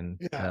 And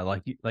Yeah.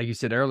 like you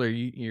said earlier,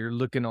 you're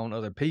looking on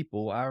other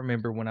people. I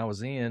remember when I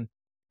was in,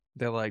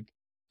 they're like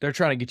they're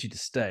trying to get you to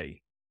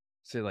stay.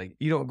 So, like,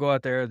 you don't go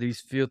out there,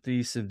 these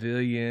filthy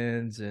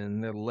civilians,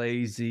 and they're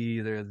lazy,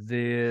 they're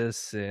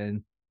this,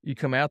 and you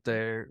come out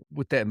there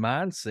with that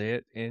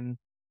mindset, and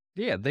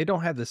yeah, they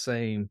don't have the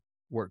same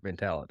work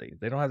mentality.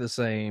 They don't have the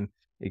same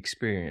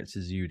experience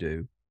as you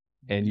do.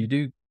 And you Mhm.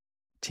 do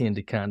tend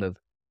to kind of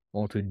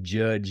want to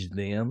judge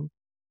them,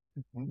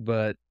 Mhm.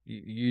 but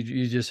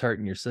you're just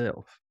hurting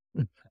yourself.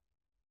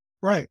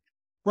 Right.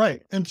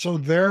 Right. And so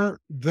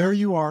there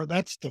you are.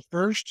 That's the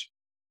first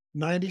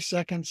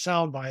 90-second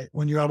soundbite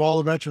when you have all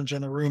the veterans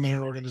in the room in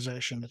an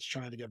organization that's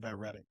trying to get that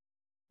ready.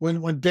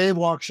 When Dave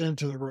walks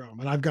into the room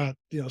and I've got,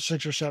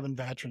 6 or 7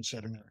 veterans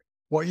sitting there,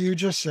 what you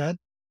just said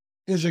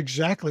is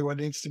exactly what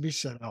needs to be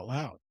said out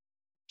loud.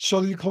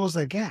 So that you close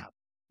that gap.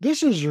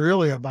 This is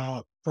really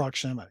about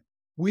proximity.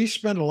 We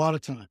spend a lot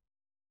of time,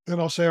 and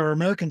I'll say our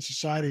American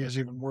society is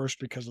even worse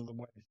because of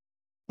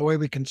the way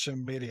we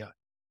consume media.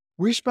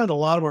 We spend a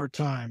lot of our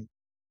time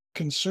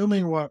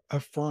consuming what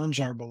affirms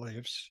our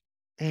beliefs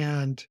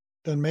and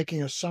then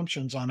making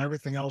assumptions on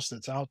everything else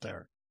that's out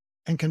there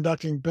and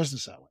conducting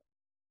business that way.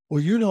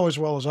 Well, you know as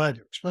well as I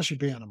do, especially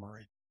being a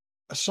Marine,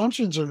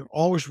 assumptions are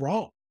always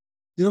wrong.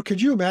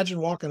 Could you imagine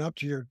walking up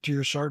to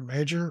your sergeant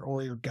major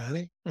or your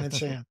gunny and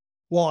saying,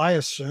 "Well, I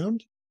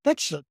assumed."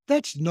 That's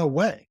no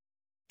way.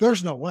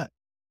 There's no way.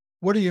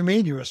 What do you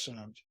mean you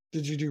assumed?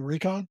 Did you do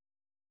recon?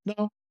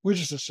 No, we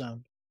just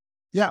assumed.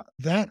 Yeah,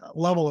 that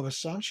level of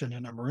assumption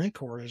in the Marine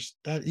Corps is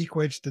that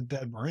equates to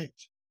dead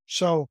Marines.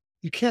 So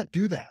you can't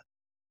do that.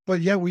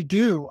 But yet we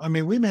do. I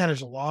mean, we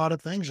manage a lot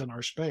of things in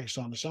our space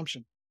on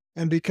assumption.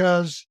 And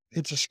because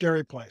it's a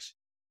scary place,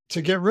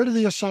 to get rid of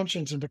the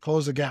assumptions and to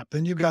close the gap,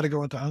 then you've got to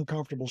go into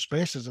uncomfortable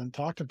spaces and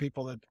talk to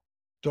people that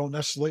don't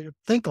necessarily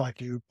think like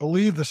you,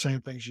 believe the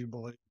same things you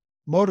believe,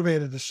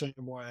 motivated the same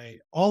way,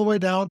 all the way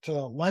down to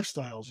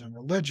lifestyles and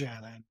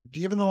religion and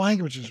even the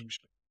languages we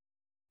speak.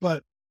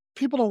 But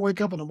people don't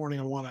wake up in the morning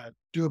and want to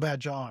do a bad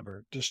job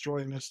or destroy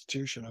an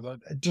institution. Or that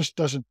it just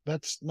doesn't.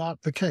 That's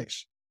not the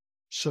case.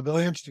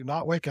 Civilians do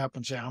not wake up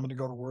and say, "I'm going to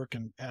go to work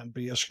and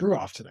be a screw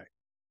off today."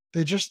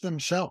 They just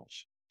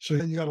themselves. So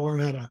you got to learn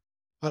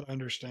how to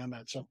understand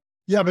that. So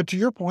yeah, but to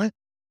your point,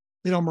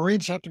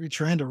 Marines have to be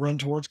trained to run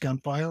towards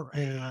gunfire,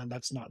 and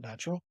that's not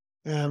natural.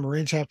 And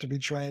Marines have to be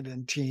trained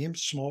in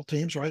teams, small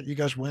teams, right? You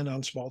guys win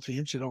on small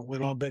teams. You don't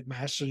win on big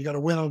mass, so you got to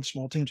win on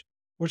small teams,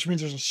 which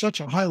means there's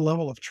such a high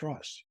level of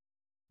trust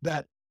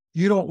that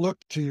you don't look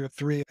to your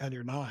 3 and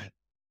your 9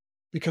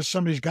 because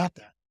somebody's got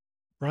that,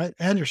 right?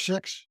 And your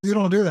 6. You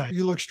don't do that.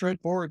 You look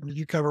straight forward and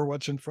you cover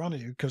what's in front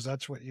of you because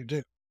that's what you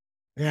do.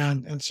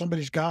 And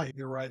somebody's got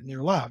your right and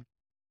your left.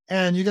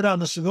 And you get out in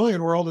the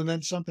civilian world and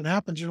then something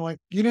happens, you're like,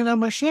 "You didn't have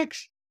my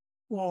 6."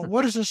 Well,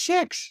 what is a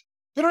 6?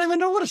 They don't even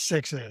know what a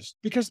 6 is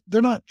because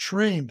they're not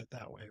trained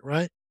that way,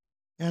 right?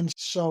 And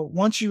so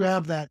once you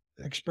have that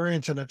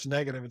experience and it's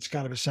negative, it's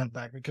kind of a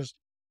setback because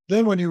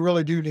then when you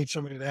really do need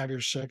somebody to have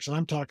your 6, and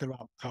I'm talking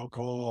about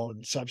alcohol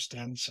and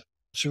substance,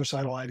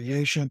 suicidal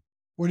ideation,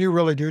 when you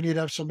really do need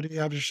to have somebody to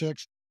have your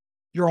 6,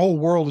 your whole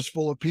world is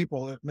full of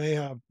people that may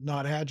have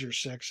not had your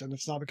 6, and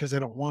it's not because they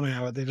don't want to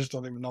have it, they just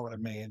don't even know what it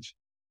means.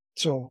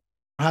 So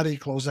how do you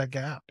close that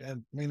gap?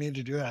 And we need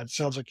to do that. It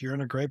sounds like you're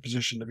in a great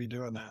position to be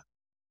doing that.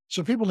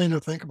 So people need to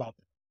think about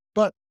that.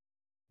 But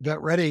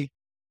Get Ready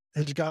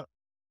has got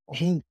a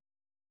whole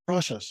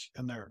process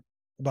in there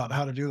about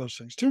how to do those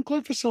things to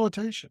include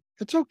facilitation.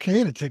 It's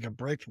okay to take a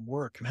break from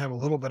work and have a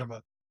little bit of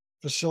a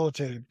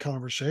facilitated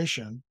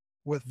conversation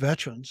with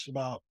veterans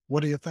about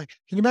what do you think?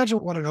 Can you imagine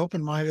what an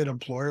open minded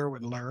employer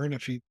would learn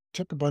if he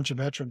took a bunch of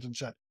veterans and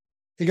said,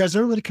 "Hey guys,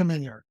 everybody come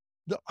in here.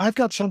 I've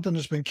got something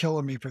that's been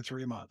killing me for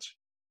 3 months."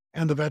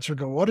 And the vets would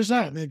go, "What is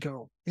that?"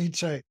 And he'd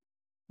say,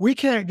 "We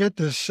can't get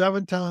this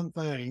 7-ton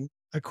thing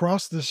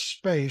across this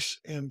space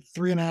in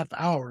 3.5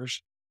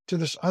 hours to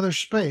this other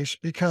space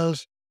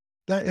because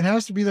that it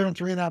has to be there in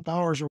 3.5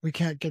 hours or we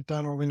can't get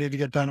done or we need to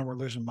get done or we're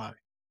losing money."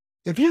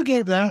 If you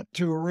gave that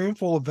to a room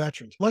full of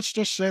veterans, let's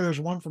just say there's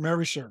one from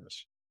every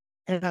service,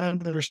 and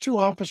there's 2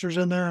 officers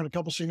in there and a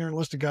couple senior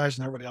enlisted guys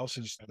and everybody else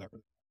is there.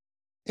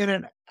 In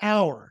an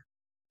hour,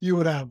 you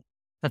would have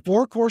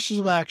 4 courses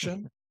of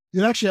action,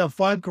 You'd actually have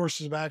 5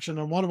 courses of action,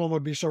 and one of them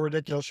would be so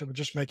ridiculous it would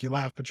just make you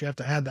laugh, but you have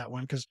to add that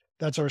one because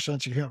that's our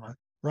sense of humor,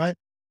 right?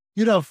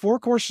 You'd have 4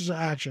 courses of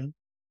action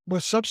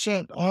with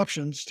subset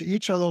options to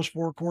each of those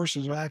 4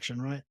 courses of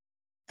action, right?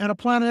 And a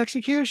plan of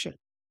execution.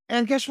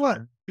 And guess what?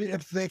 Mhm,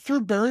 If they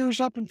threw barriers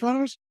up in front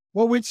of us,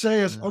 what we'd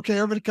say is, mhm, okay,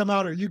 everybody come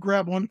out, or you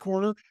grab one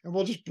corner and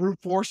we'll just brute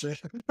force it.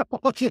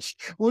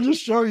 We'll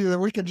just show you that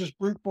we can just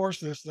brute force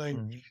this thing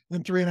mhm,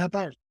 in 3.5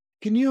 hours.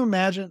 Can you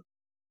imagine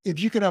if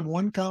you could have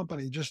one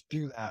company just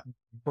do that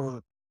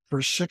for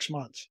 6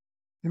 months?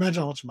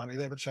 Imagine how much money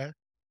they would save.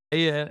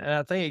 Yeah, and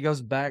I think it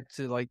goes back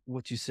to, like,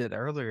 what you said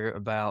earlier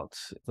about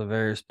the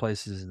various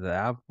places that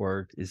I've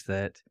worked is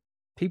that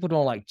people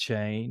don't like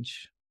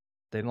change.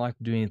 They don't like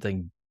to do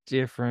anything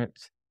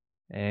different,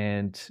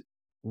 and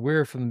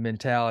we're from the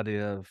mentality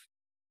of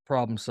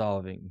problem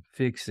solving,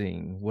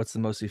 fixing, what's the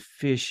most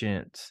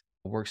efficient,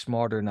 work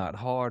smarter, not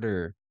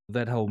harder,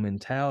 that whole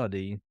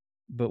mentality.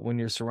 But when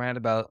you're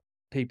surrounded by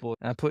people,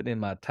 I'm putting in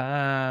my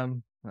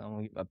time, I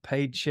don't get my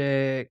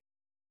paycheck,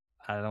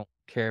 I don't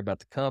care about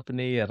the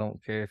company. I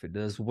don't care if it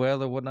does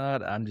well or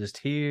whatnot. I'm just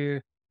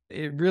here.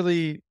 It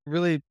really,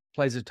 really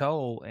plays a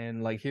toll.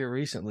 And like here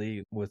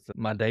recently with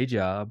my day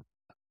job,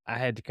 I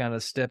had to kind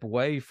of step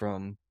away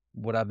from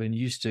what I've been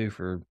used to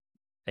for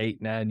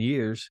 8, 9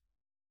 years,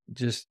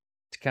 just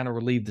to kind of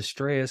relieve the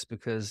stress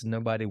because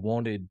nobody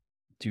wanted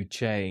to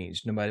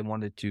change. Nobody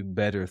wanted to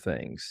better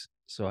things.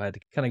 So I had to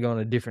kind of go in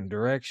a different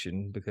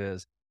direction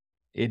because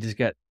it just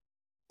got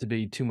to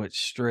be too much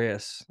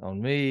stress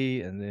on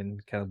me and then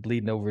kind of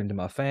bleeding over into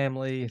my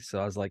family.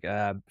 So I was like,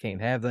 I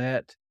can't have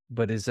that.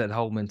 But it's that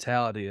whole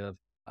mentality of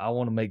I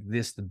want to make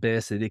this the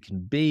best that it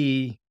can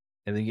be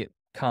and then get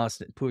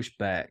constant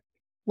pushback.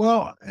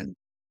 Well, and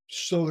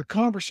so the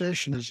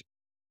conversation is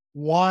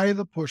why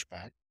the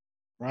pushback,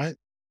 right?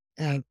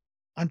 And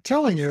I'm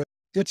telling you,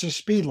 it's a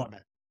speed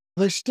limit.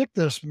 They stick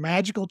this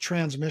magical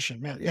transmission,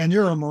 man, and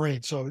you're a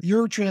Marine, so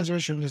your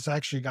transmission has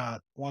actually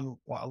got a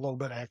little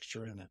bit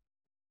extra in it.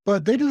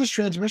 But they do this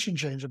transmission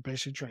change in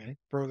basic training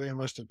for the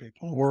enlisted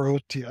people or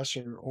OTS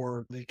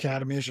or the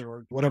academies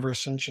or whatever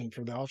ascension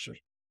for the officers.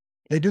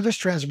 They do this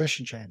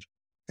transmission change.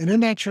 And in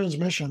that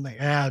transmission, they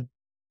add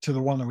to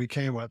the one that we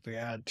came with, they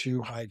add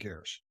 2 high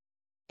gears.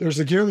 There's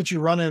the gear that you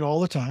run in all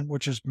the time,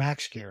 which is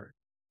max gear.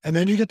 And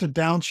then you get to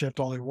downshift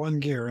only 1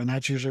 gear, and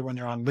that's usually when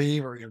you're on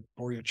leave or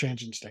you're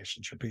changing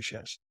stations, your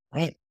PCS,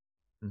 right?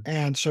 Mm,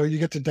 And so you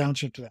get to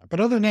downshift to that. But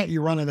other than that,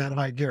 you run in that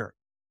high gear.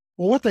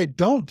 Well, what they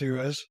don't do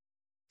is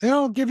they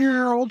don't give you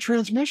your old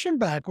transmission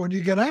back when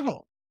you get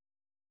out.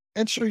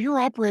 And so you're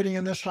operating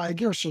in this high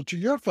gear. So to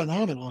your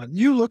phenomenon,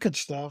 you look at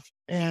stuff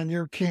and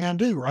you're can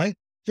do, right?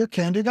 You're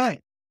can do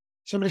guy.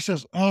 Somebody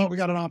says, "Oh, we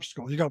got an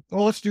obstacle." You go,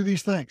 "Oh, let's do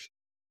these things."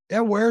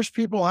 It wears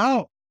people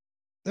out.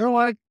 They're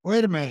like,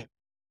 "Wait a minute.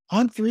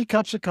 I'm 3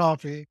 cups of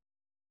coffee,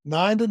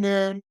 9 to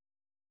noon,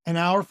 an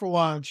hour for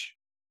lunch,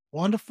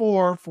 1 to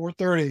 4,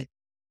 4:30,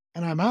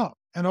 and I'm out.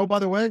 And oh, by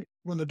the way,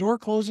 when the door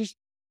closes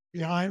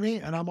behind me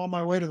and I'm on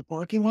my way to the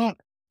parking lot,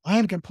 I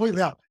am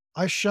completely out.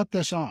 I shut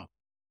this off.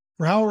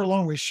 For however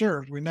long we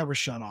served, we never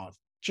shut off.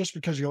 Just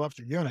because you left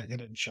the unit, you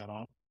didn't shut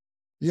off.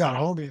 You got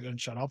home, you didn't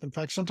shut off. In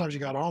fact, sometimes you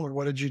got home, and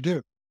what did you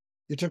do?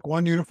 You took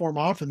one uniform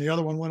off, and the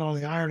other one went on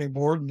the ironing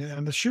board,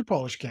 and the shoe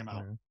polish came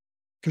out mhm.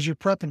 because you're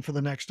prepping for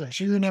the next day.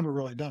 So you're never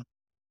really done.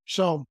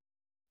 So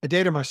I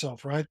dated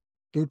myself, right?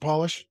 Boot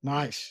polish,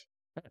 nice.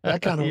 Yeah,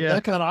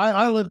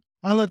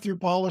 I lived through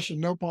polish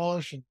and no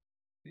polish and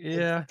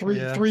yeah, three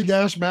yeah. three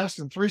gas masks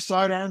and 3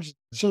 sidearms.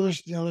 So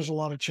there's a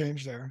lot of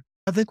change there.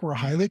 I think we're Mm,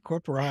 highly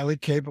equipped, we're highly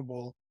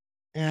capable,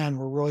 and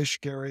we're really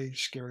scary,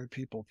 scary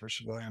people for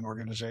civilian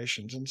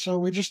organizations. And so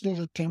we just need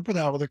to temper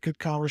that with a good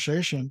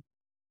conversation.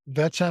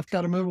 Vets have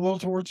got to move a little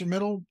towards the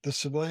middle. The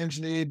civilians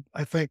need,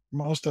 I think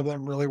most of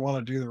them really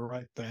want to do the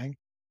right thing,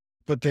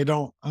 but they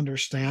don't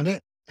understand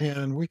it.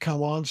 And we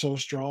come on so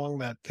strong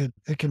that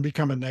it can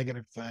become a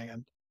negative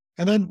thing.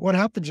 And then what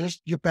happens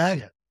is you bag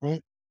it,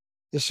 right?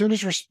 As soon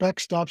as respect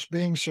stops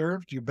being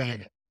served, you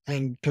bang it.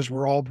 And because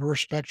we're all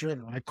respect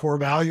driven, right? Core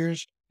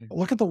values. mm,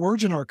 Look at the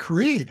words in our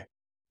creed.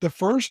 The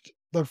first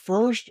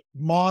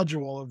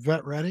module of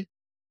Vet Ready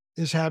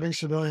is having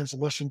civilians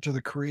listen to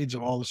the creeds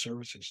of all the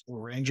services: the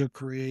Ranger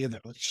Creed, the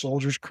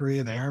Soldier's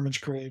Creed, the Airman's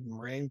Creed,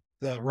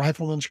 the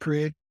Rifleman's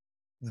Creed.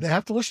 mm, They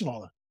have to listen to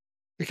all that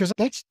because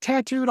that's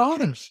tattooed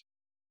on us.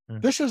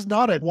 mm, This is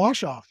not a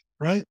wash off,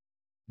 right?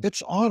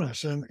 It's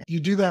honest, and you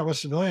do that with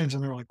civilians,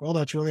 and they're like, "Well,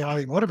 that's really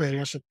highly motivating."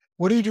 I said,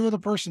 "What do you do with a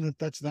person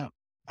that's them?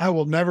 I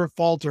will never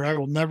falter. I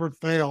will never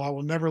fail. I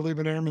will never leave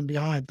an airman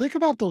behind." Think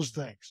about those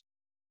things.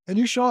 And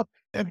you show up,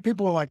 and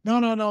people are like, "No,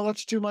 no, no,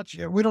 that's too much.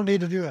 Yeah, we don't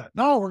need to do that."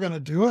 No, we're going to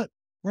do it.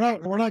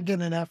 We're not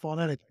getting an F on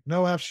anything.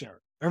 No F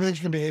share. Everything's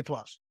going to be A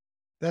plus.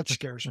 That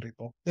scares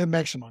people. It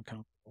makes them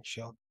uncomfortable.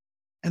 So,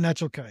 and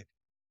that's okay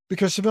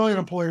because civilian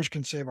employers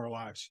can save our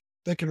lives.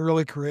 They can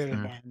really create an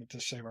mm. environment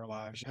to save our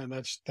lives, and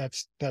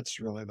that's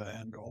really the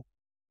end goal.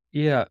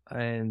 Yeah,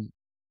 and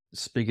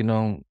speaking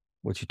on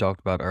what you talked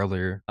about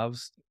earlier, I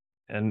was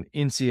an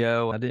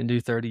NCO. I didn't do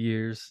 30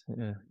 years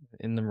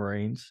in the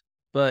Marines.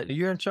 but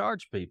you're in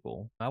charge of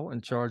people. I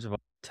wasn't in charge of a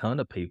ton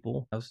of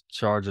people. I was in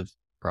charge of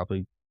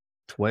probably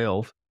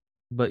 12,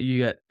 but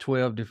you got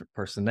 12 different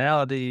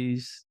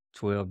personalities,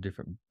 12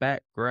 different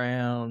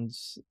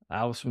backgrounds.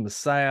 I was from the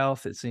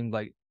South. It seemed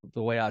like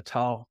the way I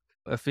talked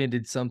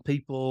offended some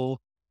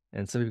people,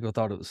 and some people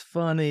thought it was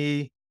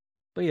funny.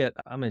 But yet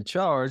I'm in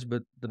charge,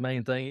 but the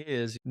main thing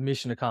is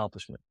mission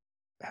accomplishment.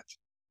 That's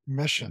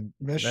mission,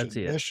 That's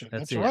mission, it. mission.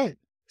 That's That's it. right.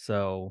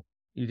 So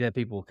you'd have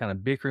people kind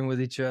of bickering with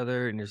each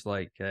other, and it's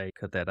like, "Hey,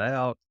 cut that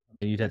out."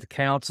 And you'd have to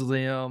counsel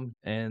them,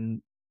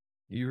 and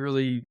you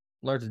really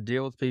learn to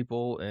deal with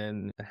people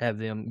and have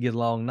them get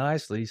along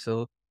nicely.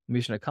 So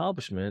mission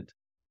accomplishment.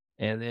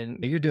 And then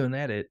you're doing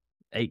that at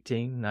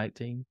 18,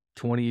 19,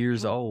 20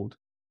 years Mhm. old.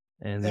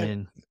 And And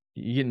then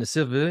you get in the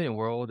civilian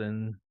world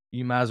and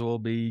you might as well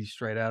be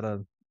straight out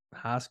of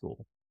high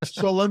school.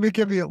 so let me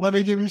give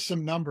you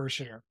some numbers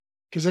here,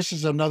 because this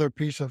is another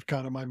piece of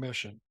kind of my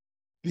mission.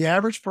 The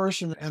average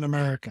person in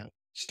America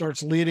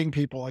starts leading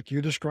people like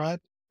you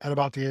described at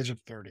about the age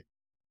of 30.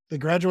 They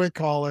graduate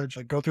college,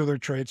 they go through their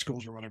trade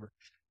schools or whatever.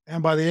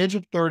 And by the age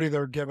of 30,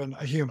 they're given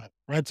a human,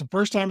 right? It's the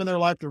first time in their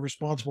life they're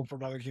responsible for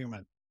another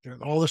human.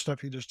 All the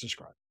stuff you just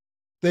described.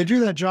 They do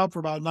that job for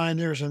about 9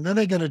 years, and then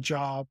they get a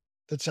job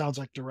that sounds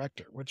like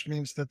director, which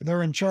means that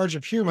they're in charge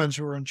of humans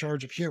who are in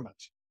charge of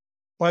humans.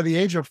 By the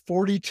age of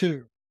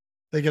 42,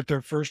 they get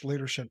their first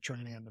leadership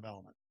training and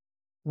development.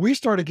 We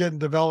started getting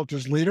developed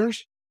as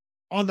leaders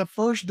on the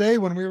first day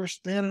when we were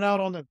standing out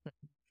on the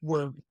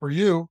where for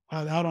you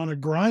out on a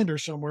grinder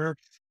somewhere,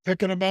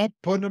 picking them up,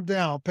 putting them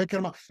down, picking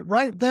them up.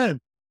 Right then,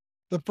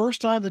 the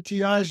first time the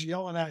TI is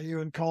yelling at you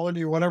and calling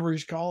you whatever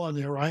he's calling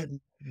you, right?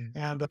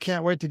 And I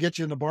can't wait to get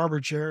you in the barber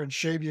chair and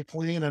shave you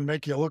clean and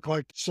make you look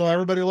like so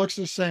everybody looks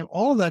the same.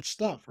 All of that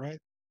stuff, right?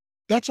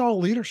 That's all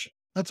leadership.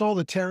 That's all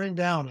the tearing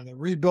down and the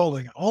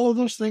rebuilding. All of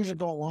those things that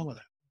go along with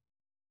it.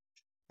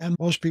 And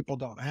most people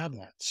don't have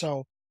that.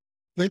 So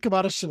think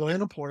about a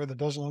civilian employer that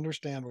doesn't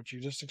understand what you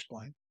just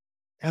explained,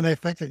 and they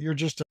think that you're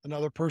just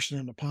another person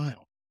in the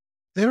pile.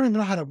 They don't even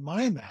know how to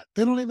mine that.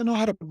 They don't even know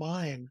how to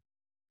mine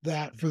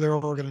that for their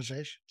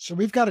organization. So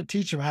we've got to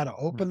teach them how to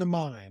Mm. open the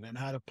mine and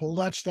how to pull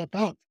that stuff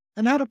out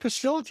and how to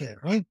facilitate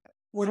it, right?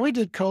 When we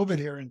did COVID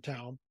here in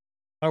town,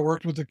 I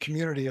worked with the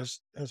community as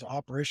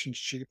operations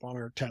chief on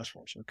our task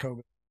force, our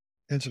COVID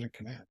incident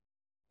command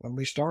when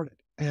we started.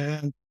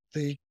 And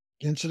the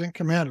incident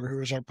commander, who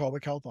is our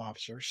public health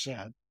officer,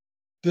 said,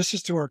 this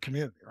is to our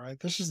community, right?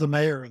 This is the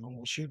mayor and the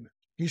whole shooting.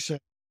 He said,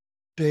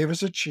 Dave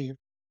is a chief,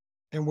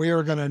 and we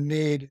are going to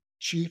need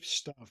chief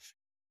stuff.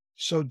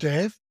 So,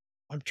 Dave,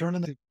 I'm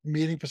turning the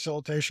meeting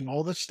facilitation,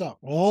 all this stuff,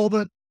 all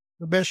the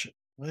mission,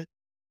 right?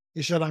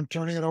 He said, I'm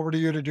turning it over to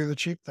you to do the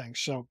chief thing.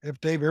 So, if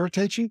Dave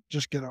irritates you,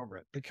 just get over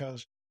it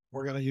because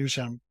we're going to use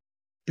him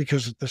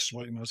because this is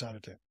what he knows how to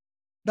do.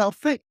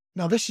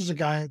 Now, this is a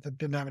guy that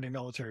didn't have any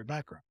military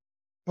background,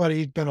 but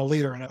he'd been a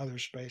leader in other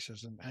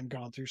spaces and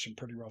gone through some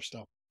pretty rough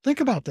stuff. Think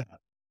about that.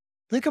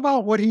 Think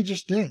about what he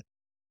just did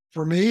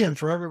for me and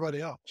for everybody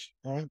else,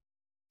 right?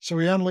 So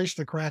he unleashed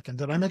the Kraken.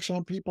 Did I make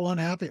some people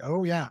unhappy?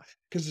 Oh, yeah,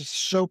 because it's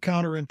so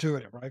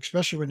counterintuitive, right?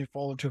 Especially when you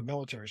fall into a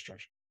military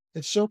structure.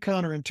 It's so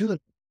counterintuitive,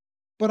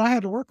 but I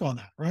had to work on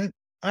that, right?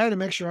 I had to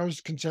make sure I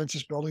was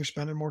consensus building,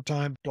 spending more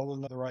time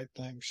building the right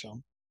thing. So,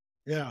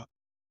 yeah,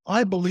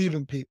 I believe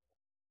in people.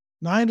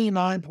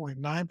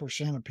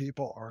 99.9% of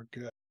people are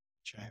good,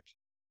 James.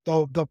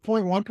 Though the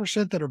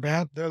 0.1% that are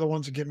bad, they're the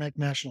ones that make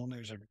national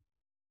news every.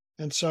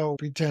 And so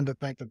we tend to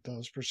think that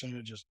those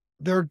percentages,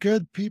 they're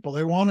good people.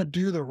 They want to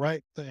do the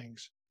right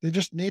things. They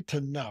just need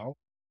to know.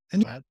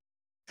 And that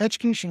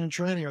education and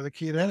training are the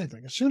key to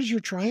anything. As soon as you're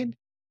trained,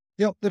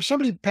 if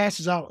somebody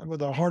passes out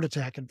with a heart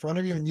attack in front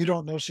of you and you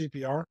don't know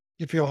CPR,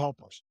 you feel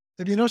helpless.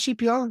 If you know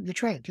CPR, you're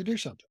trained to do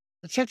something.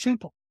 It's that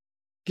simple.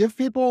 Give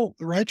people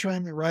the right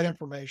training, the right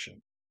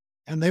information,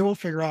 and they will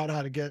figure out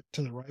how to get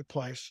to the right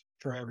place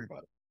for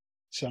everybody.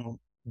 So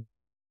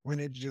we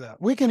need to do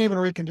that. We can even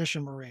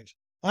recondition Marines.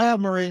 I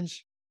have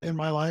Marines in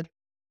my life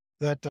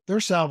that they're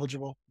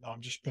salvageable. No,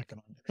 I'm just picking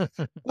on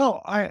you.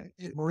 No,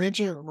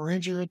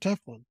 Marines are a tough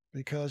one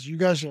because you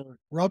guys are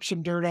rub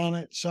some dirt on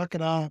it, suck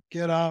it up,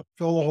 get up,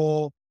 fill the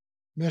hole,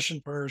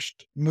 mission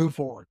first, move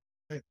forward.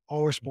 Right?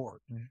 Always forward.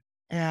 Mm.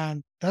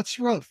 And that's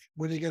rough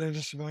when you get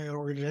into civilian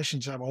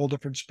organizations that have a whole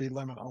different speed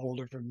limit, a whole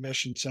different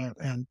mission set.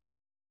 And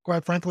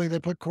quite frankly, they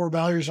put core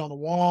values on the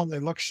wall. They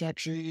look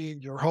sexy.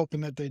 You're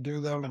hoping that they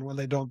do them. And when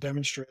they don't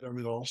demonstrate them,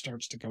 it all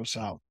starts to go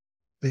south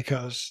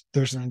because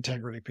there's an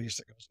integrity piece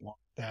that goes along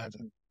with that.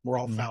 And we're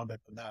all Mm. founded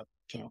in that.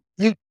 So,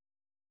 yeah.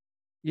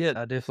 Yeah,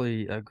 I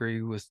definitely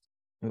agree with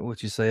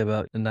what you say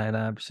about the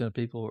 99% of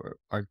people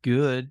are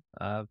good.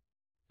 I've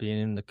been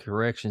in the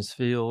corrections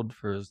field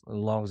for as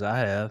long as I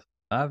have.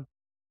 I've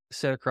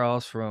sat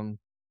across from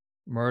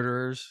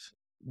murderers,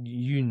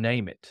 you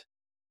name it.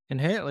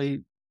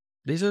 Inherently,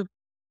 these are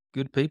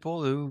good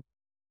people who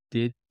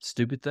did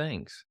stupid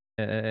things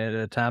at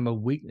a time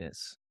of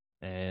weakness.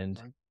 And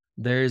Right.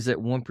 there's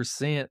that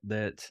 1%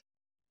 that,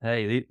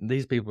 hey,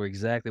 these people are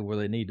exactly where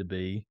they need to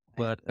be.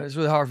 But it's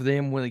really hard for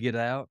them when they get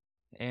out.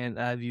 And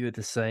I view it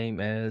the same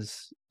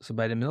as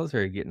somebody in the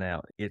military getting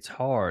out. It's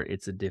hard.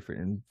 It's a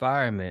different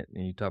environment.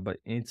 And you talk about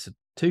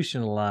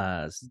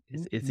institutionalized.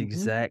 It's, Mhm, it's the mhm.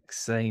 exact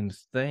same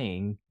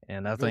thing.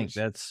 And I It think is.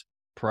 that's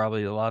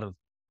probably a lot of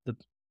the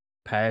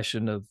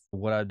passion of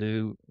what I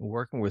do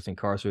working with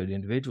incarcerated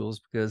individuals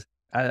because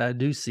I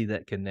do see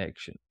that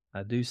connection.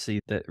 I do see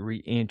that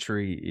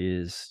reentry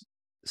is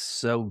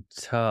so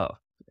tough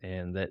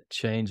and that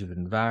change of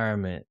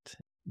environment,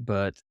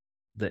 but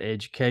the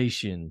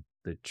education,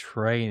 the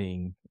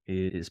training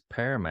is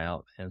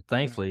paramount. And Yeah,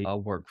 thankfully, I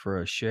work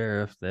for a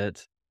sheriff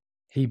that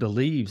he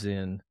believes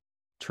in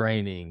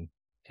training,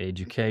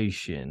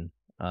 education,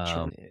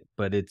 sure.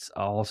 but it's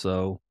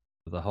also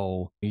the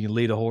whole you can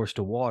lead a horse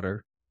to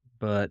water,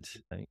 but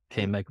can't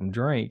Right. make them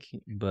drink.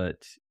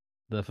 But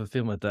the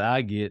fulfillment that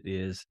I get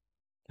is,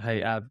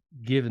 hey, I've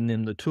given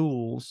them the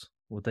tools.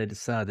 What they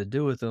decide to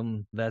do with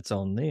them, that's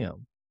on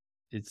them.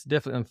 It's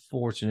definitely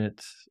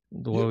unfortunate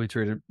the way You we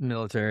treated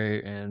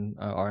military and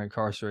our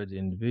incarcerated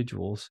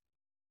individuals.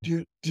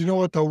 do you know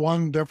what the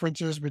one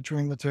difference is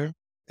between the 2?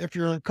 If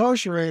you're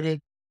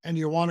incarcerated and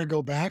you wanna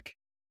go back,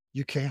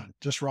 you can,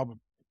 just rub 'em.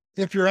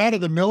 If you're out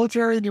of the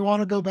military and you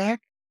wanna go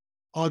back,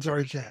 odds are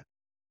you can't.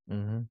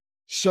 Mhm.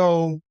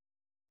 So,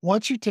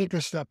 once you take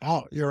a step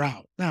out, you're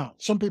out. Now,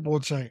 some people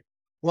would say,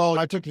 "Well,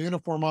 I took the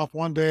uniform off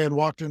one day and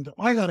walked into."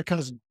 I got a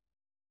cousin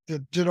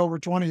that did over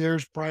 20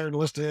 years prior,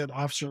 enlisted,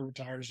 officer,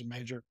 retired as a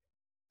major,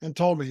 and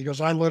told me, he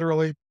goes, "I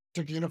literally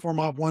took the uniform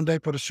off one day,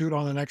 put a suit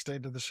on the next day,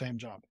 did the same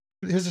job."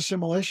 His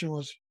assimilation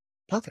was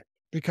perfect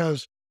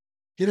because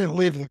he didn't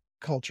leave the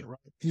culture, right?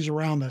 He's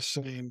around the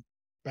same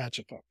batch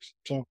of folks.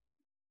 So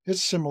his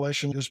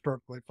assimilation is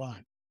perfectly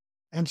fine.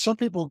 And some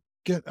people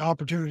get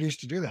opportunities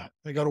to do that.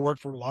 They go to work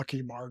for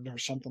Lockheed Martin or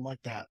something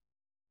like that.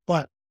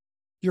 But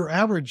your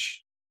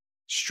average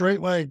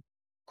straight leg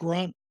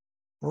grunt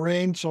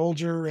Marine,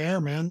 soldier,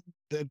 airman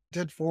that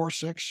did 4,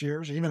 6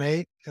 years, even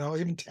 8,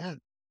 even 10.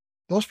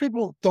 Those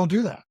people don't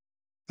do that.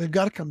 They've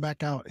got to come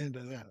back out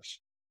into this.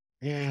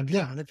 And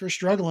yeah, and if you're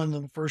struggling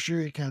in the first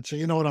year, you can't say,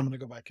 you know what, I'm going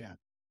to go back in.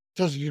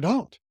 Because you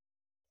don't.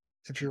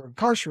 If you're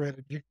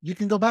incarcerated, you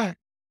can go back.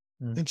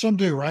 Mm, And some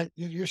do, right?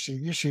 You see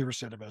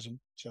recidivism.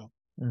 So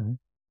mhm.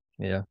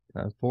 Yeah,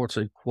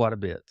 unfortunately, quite a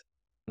bit.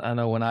 I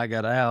know when I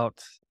got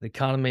out, the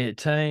economy had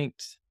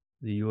tanked.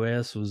 The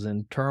US was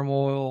in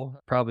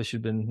turmoil. Probably should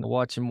have been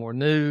watching more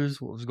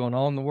news, what was going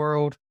on in the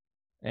world.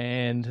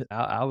 And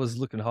I was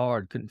looking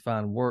hard, couldn't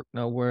find work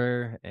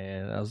nowhere.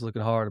 And I was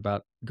looking hard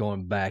about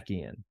going back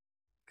in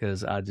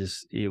because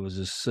it was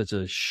just such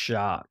a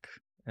shock.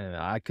 And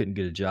I couldn't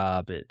get a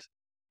job at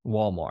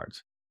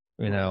Walmart,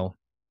 you right. know.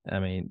 I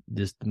mean,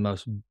 just the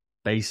most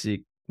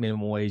basic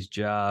minimum wage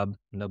job.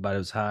 Nobody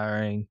was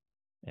hiring,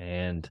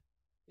 and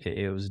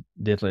it was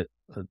definitely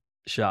a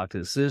shock to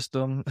the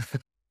system.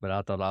 But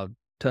I thought I'd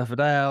tough it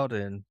out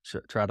and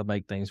try to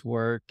make things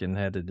work, and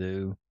had to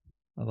do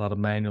a lot of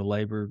manual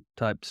labor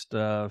type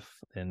stuff.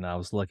 And I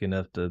was lucky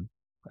enough to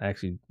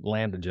actually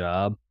land a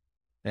job,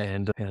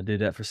 and I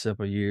did that for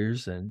several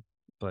years. And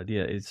but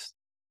yeah, it's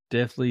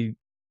definitely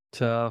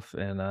tough.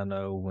 And I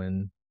know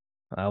when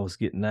I was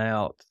getting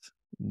out,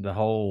 the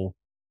whole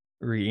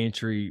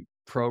reentry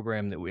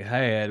program that we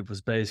had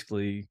was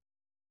basically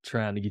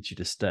trying to get you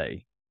to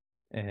stay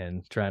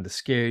and trying to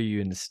scare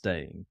you into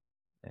staying,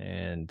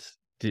 and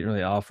didn't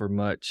really offer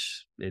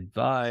much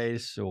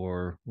advice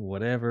or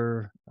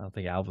whatever. I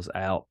think I was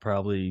out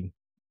probably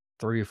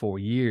 3 or 4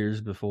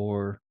 years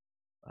before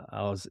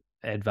I was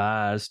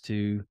advised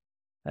to,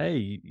 hey,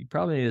 you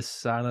probably need to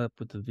sign up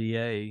with the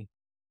VA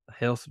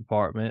health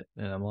department.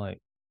 And I'm like,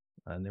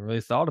 I never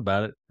really thought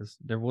about it because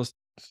never was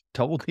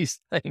told these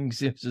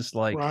things. It was just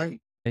like,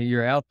 Right. hey,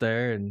 you're out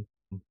there. And,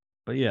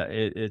 but yeah,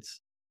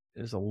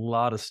 there's a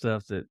lot of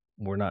stuff that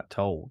we're not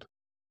told.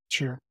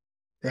 Sure.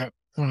 Yeah.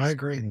 No, I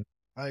agree. Mhm.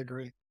 I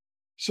agree.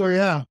 So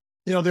yeah,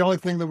 the only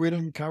thing that we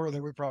didn't cover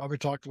that we probably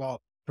talked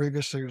about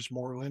previously was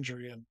moral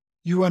injury. And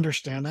you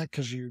understand that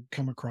because you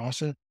come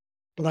across it.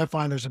 But I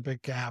find there's a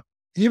big gap.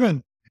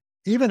 Even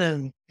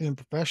even in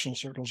professional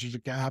circles, there's a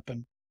gap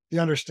in the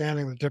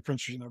understanding the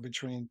difference,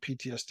 between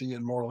PTSD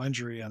and moral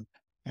injury, and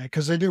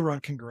because they do run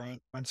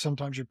congruent, and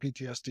sometimes your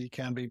PTSD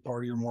can be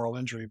part of your moral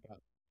injury,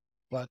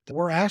 but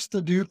we're asked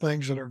to do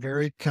things that are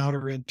very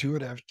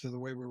counterintuitive to the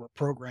way we were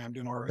programmed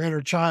in our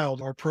inner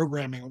child, our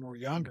programming when we were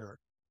younger,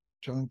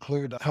 to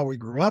include how we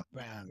grew up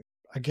and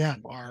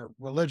again, our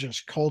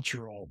religious,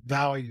 cultural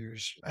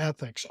values,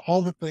 ethics,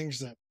 all the things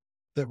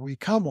that we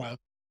come with.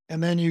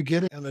 And then you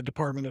get in the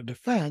Department of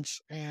Defense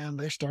and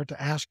they start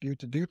to ask you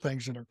to do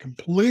things that are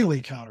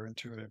completely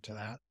counterintuitive to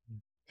that.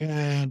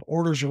 And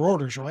orders are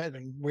orders, right?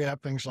 And we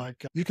have things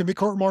like you can be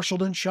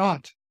court-martialed and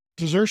shot,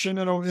 desertion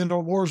in a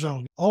war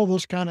zone, all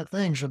those kind of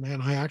things. And then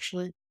I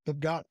actually have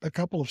got a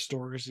couple of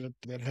stories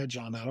that hedge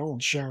on that. I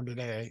won't share them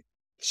today.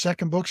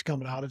 Second book's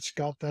coming out. It's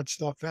got that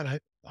stuff in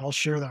it. I'll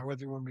share that with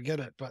you when we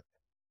get it. But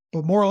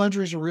moral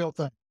injury is a real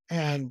thing,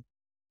 and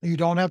you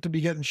don't have to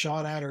be getting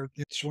shot at or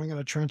swinging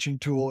a trenching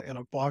tool in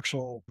a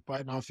foxhole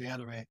fighting off the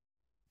enemy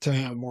to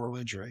have moral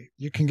injury.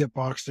 You can get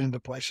boxed into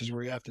places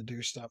where you have to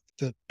do stuff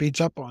that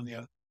beats up on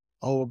you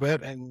a little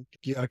bit, and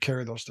you got to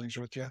carry those things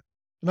with you.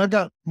 And I've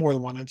got more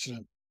than one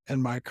incident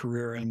in my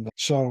career, and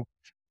so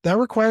that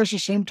requires the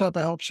same type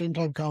of help, same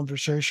type of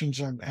conversations,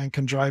 and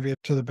can drive you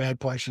to the bad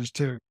places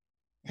too.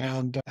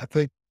 And I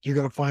think you're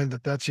going to find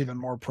that that's even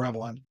more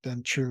prevalent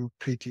than true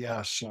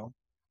PTS. So,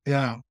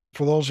 yeah,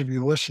 for those of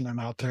you listening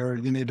out there,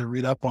 you need to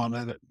read up on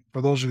it.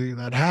 For those of you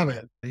that have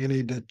it, you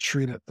need to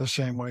treat it the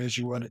same way as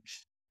you would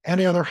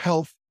any other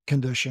health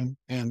condition,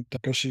 and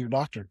go see your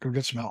doctor. Go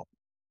get some help.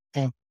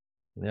 Yeah,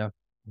 Yeah,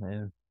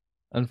 man.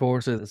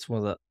 Unfortunately, that's one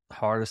of the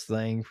hardest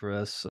thing for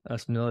us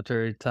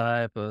military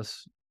type,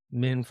 us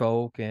men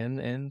folk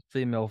and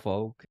female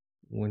folk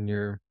when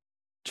you're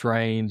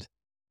trained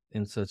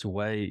in such a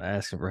way,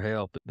 asking for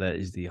help, that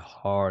is the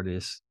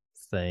hardest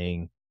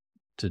thing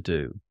to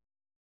do.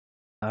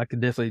 I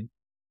could definitely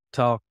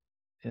talk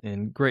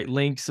in great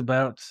lengths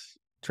about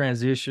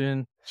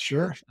transition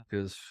sure.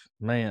 because,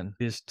 man,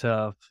 it's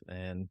tough.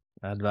 And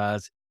I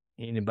advise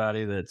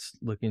anybody that's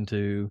looking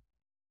to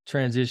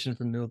transition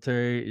from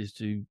military is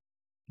to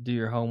do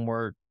your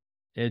homework,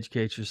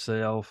 educate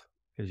yourself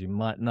because you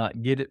might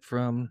not get it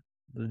from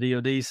the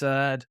DoD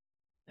side.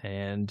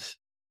 And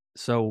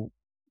so,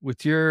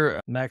 with your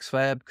Max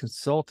Fab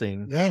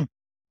Consulting, Yeah,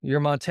 your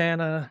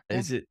Montana, yeah,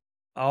 is it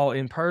all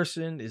in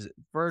person? Is it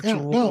yeah.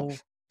 No,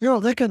 virtual?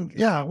 they can.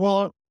 Yeah,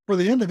 well, for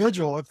the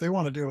individual, if they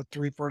want to do a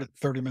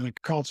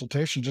 30-minute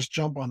consultation, just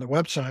jump on the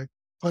website,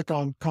 click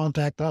on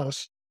Contact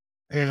Us,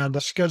 and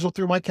schedule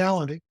through my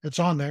calendar. It's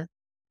on there.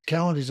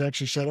 Calendar's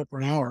actually set up for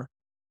an hour,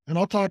 and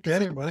I'll talk to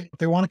anybody. If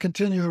they want to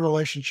continue the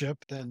relationship,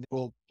 then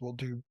we'll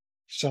do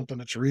something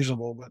that's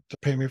reasonable, but to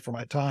pay me for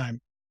my time,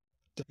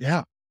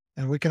 yeah.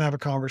 And we can have a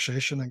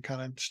conversation and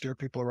kind of steer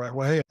people the right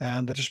way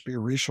and just be a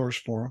resource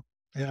for them.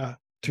 Yeah,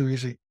 too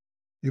easy.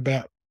 You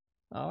bet.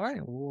 All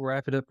right, we'll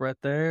wrap it up right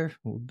there.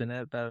 We've been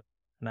at about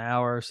an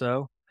hour or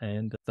so,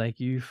 and thank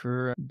you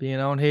for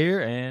being on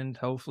here. And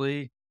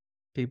hopefully,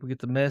 people get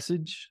the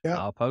message. Yeah,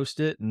 I'll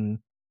post it and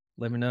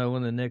let me know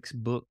when the next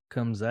book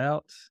comes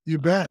out. you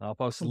bet. I'll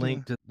post a We'll do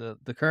link that. to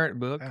the current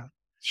book. Yeah,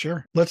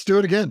 sure. Let's do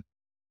it again.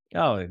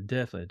 Oh,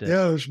 definitely, Yeah,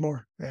 definitely. there's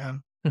more. Yeah,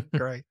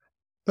 great.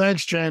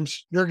 Thanks,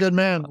 James. You're a good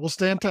man. We'll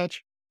stay in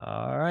touch.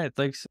 All right,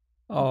 thanks.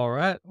 All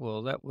right,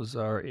 well, that was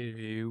our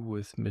interview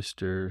with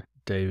Mr.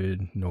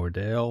 David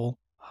Nordel.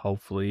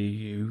 Hopefully,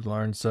 you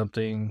learned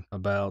something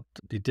about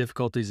the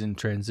difficulties in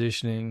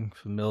transitioning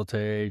from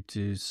military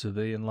to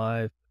civilian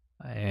life.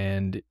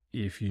 And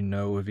if you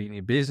know of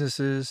any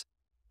businesses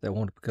that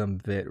want to become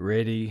vet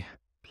ready,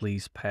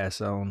 please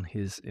pass on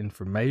his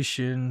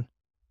information.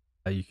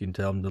 You can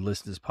tell them to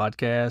listen to this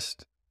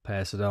podcast,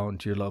 pass it on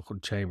to your local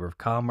chamber of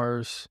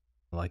commerce.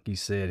 Like he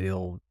said,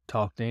 he'll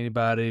talk to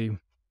anybody,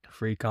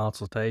 free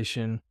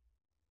consultation.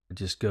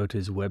 Just go to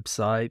his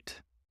website,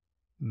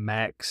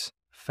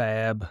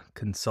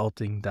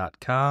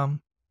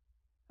 maxfabconsulting.com.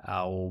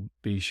 I will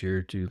be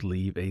sure to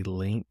leave a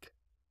link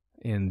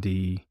in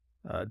the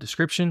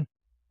description.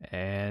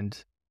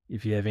 And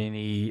if you have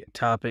any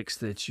topics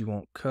that you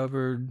want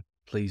covered,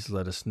 please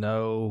let us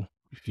know.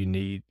 If you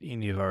need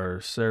any of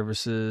our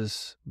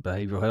services,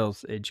 behavioral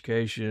health,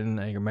 education,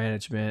 anger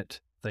management,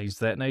 things of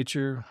that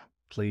nature,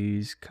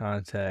 please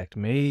contact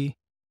me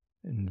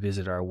and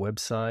visit our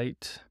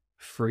website,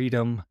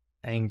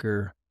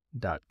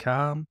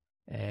 freedomanger.com.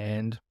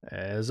 And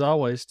as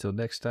always, till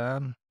next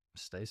time,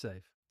 stay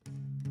safe.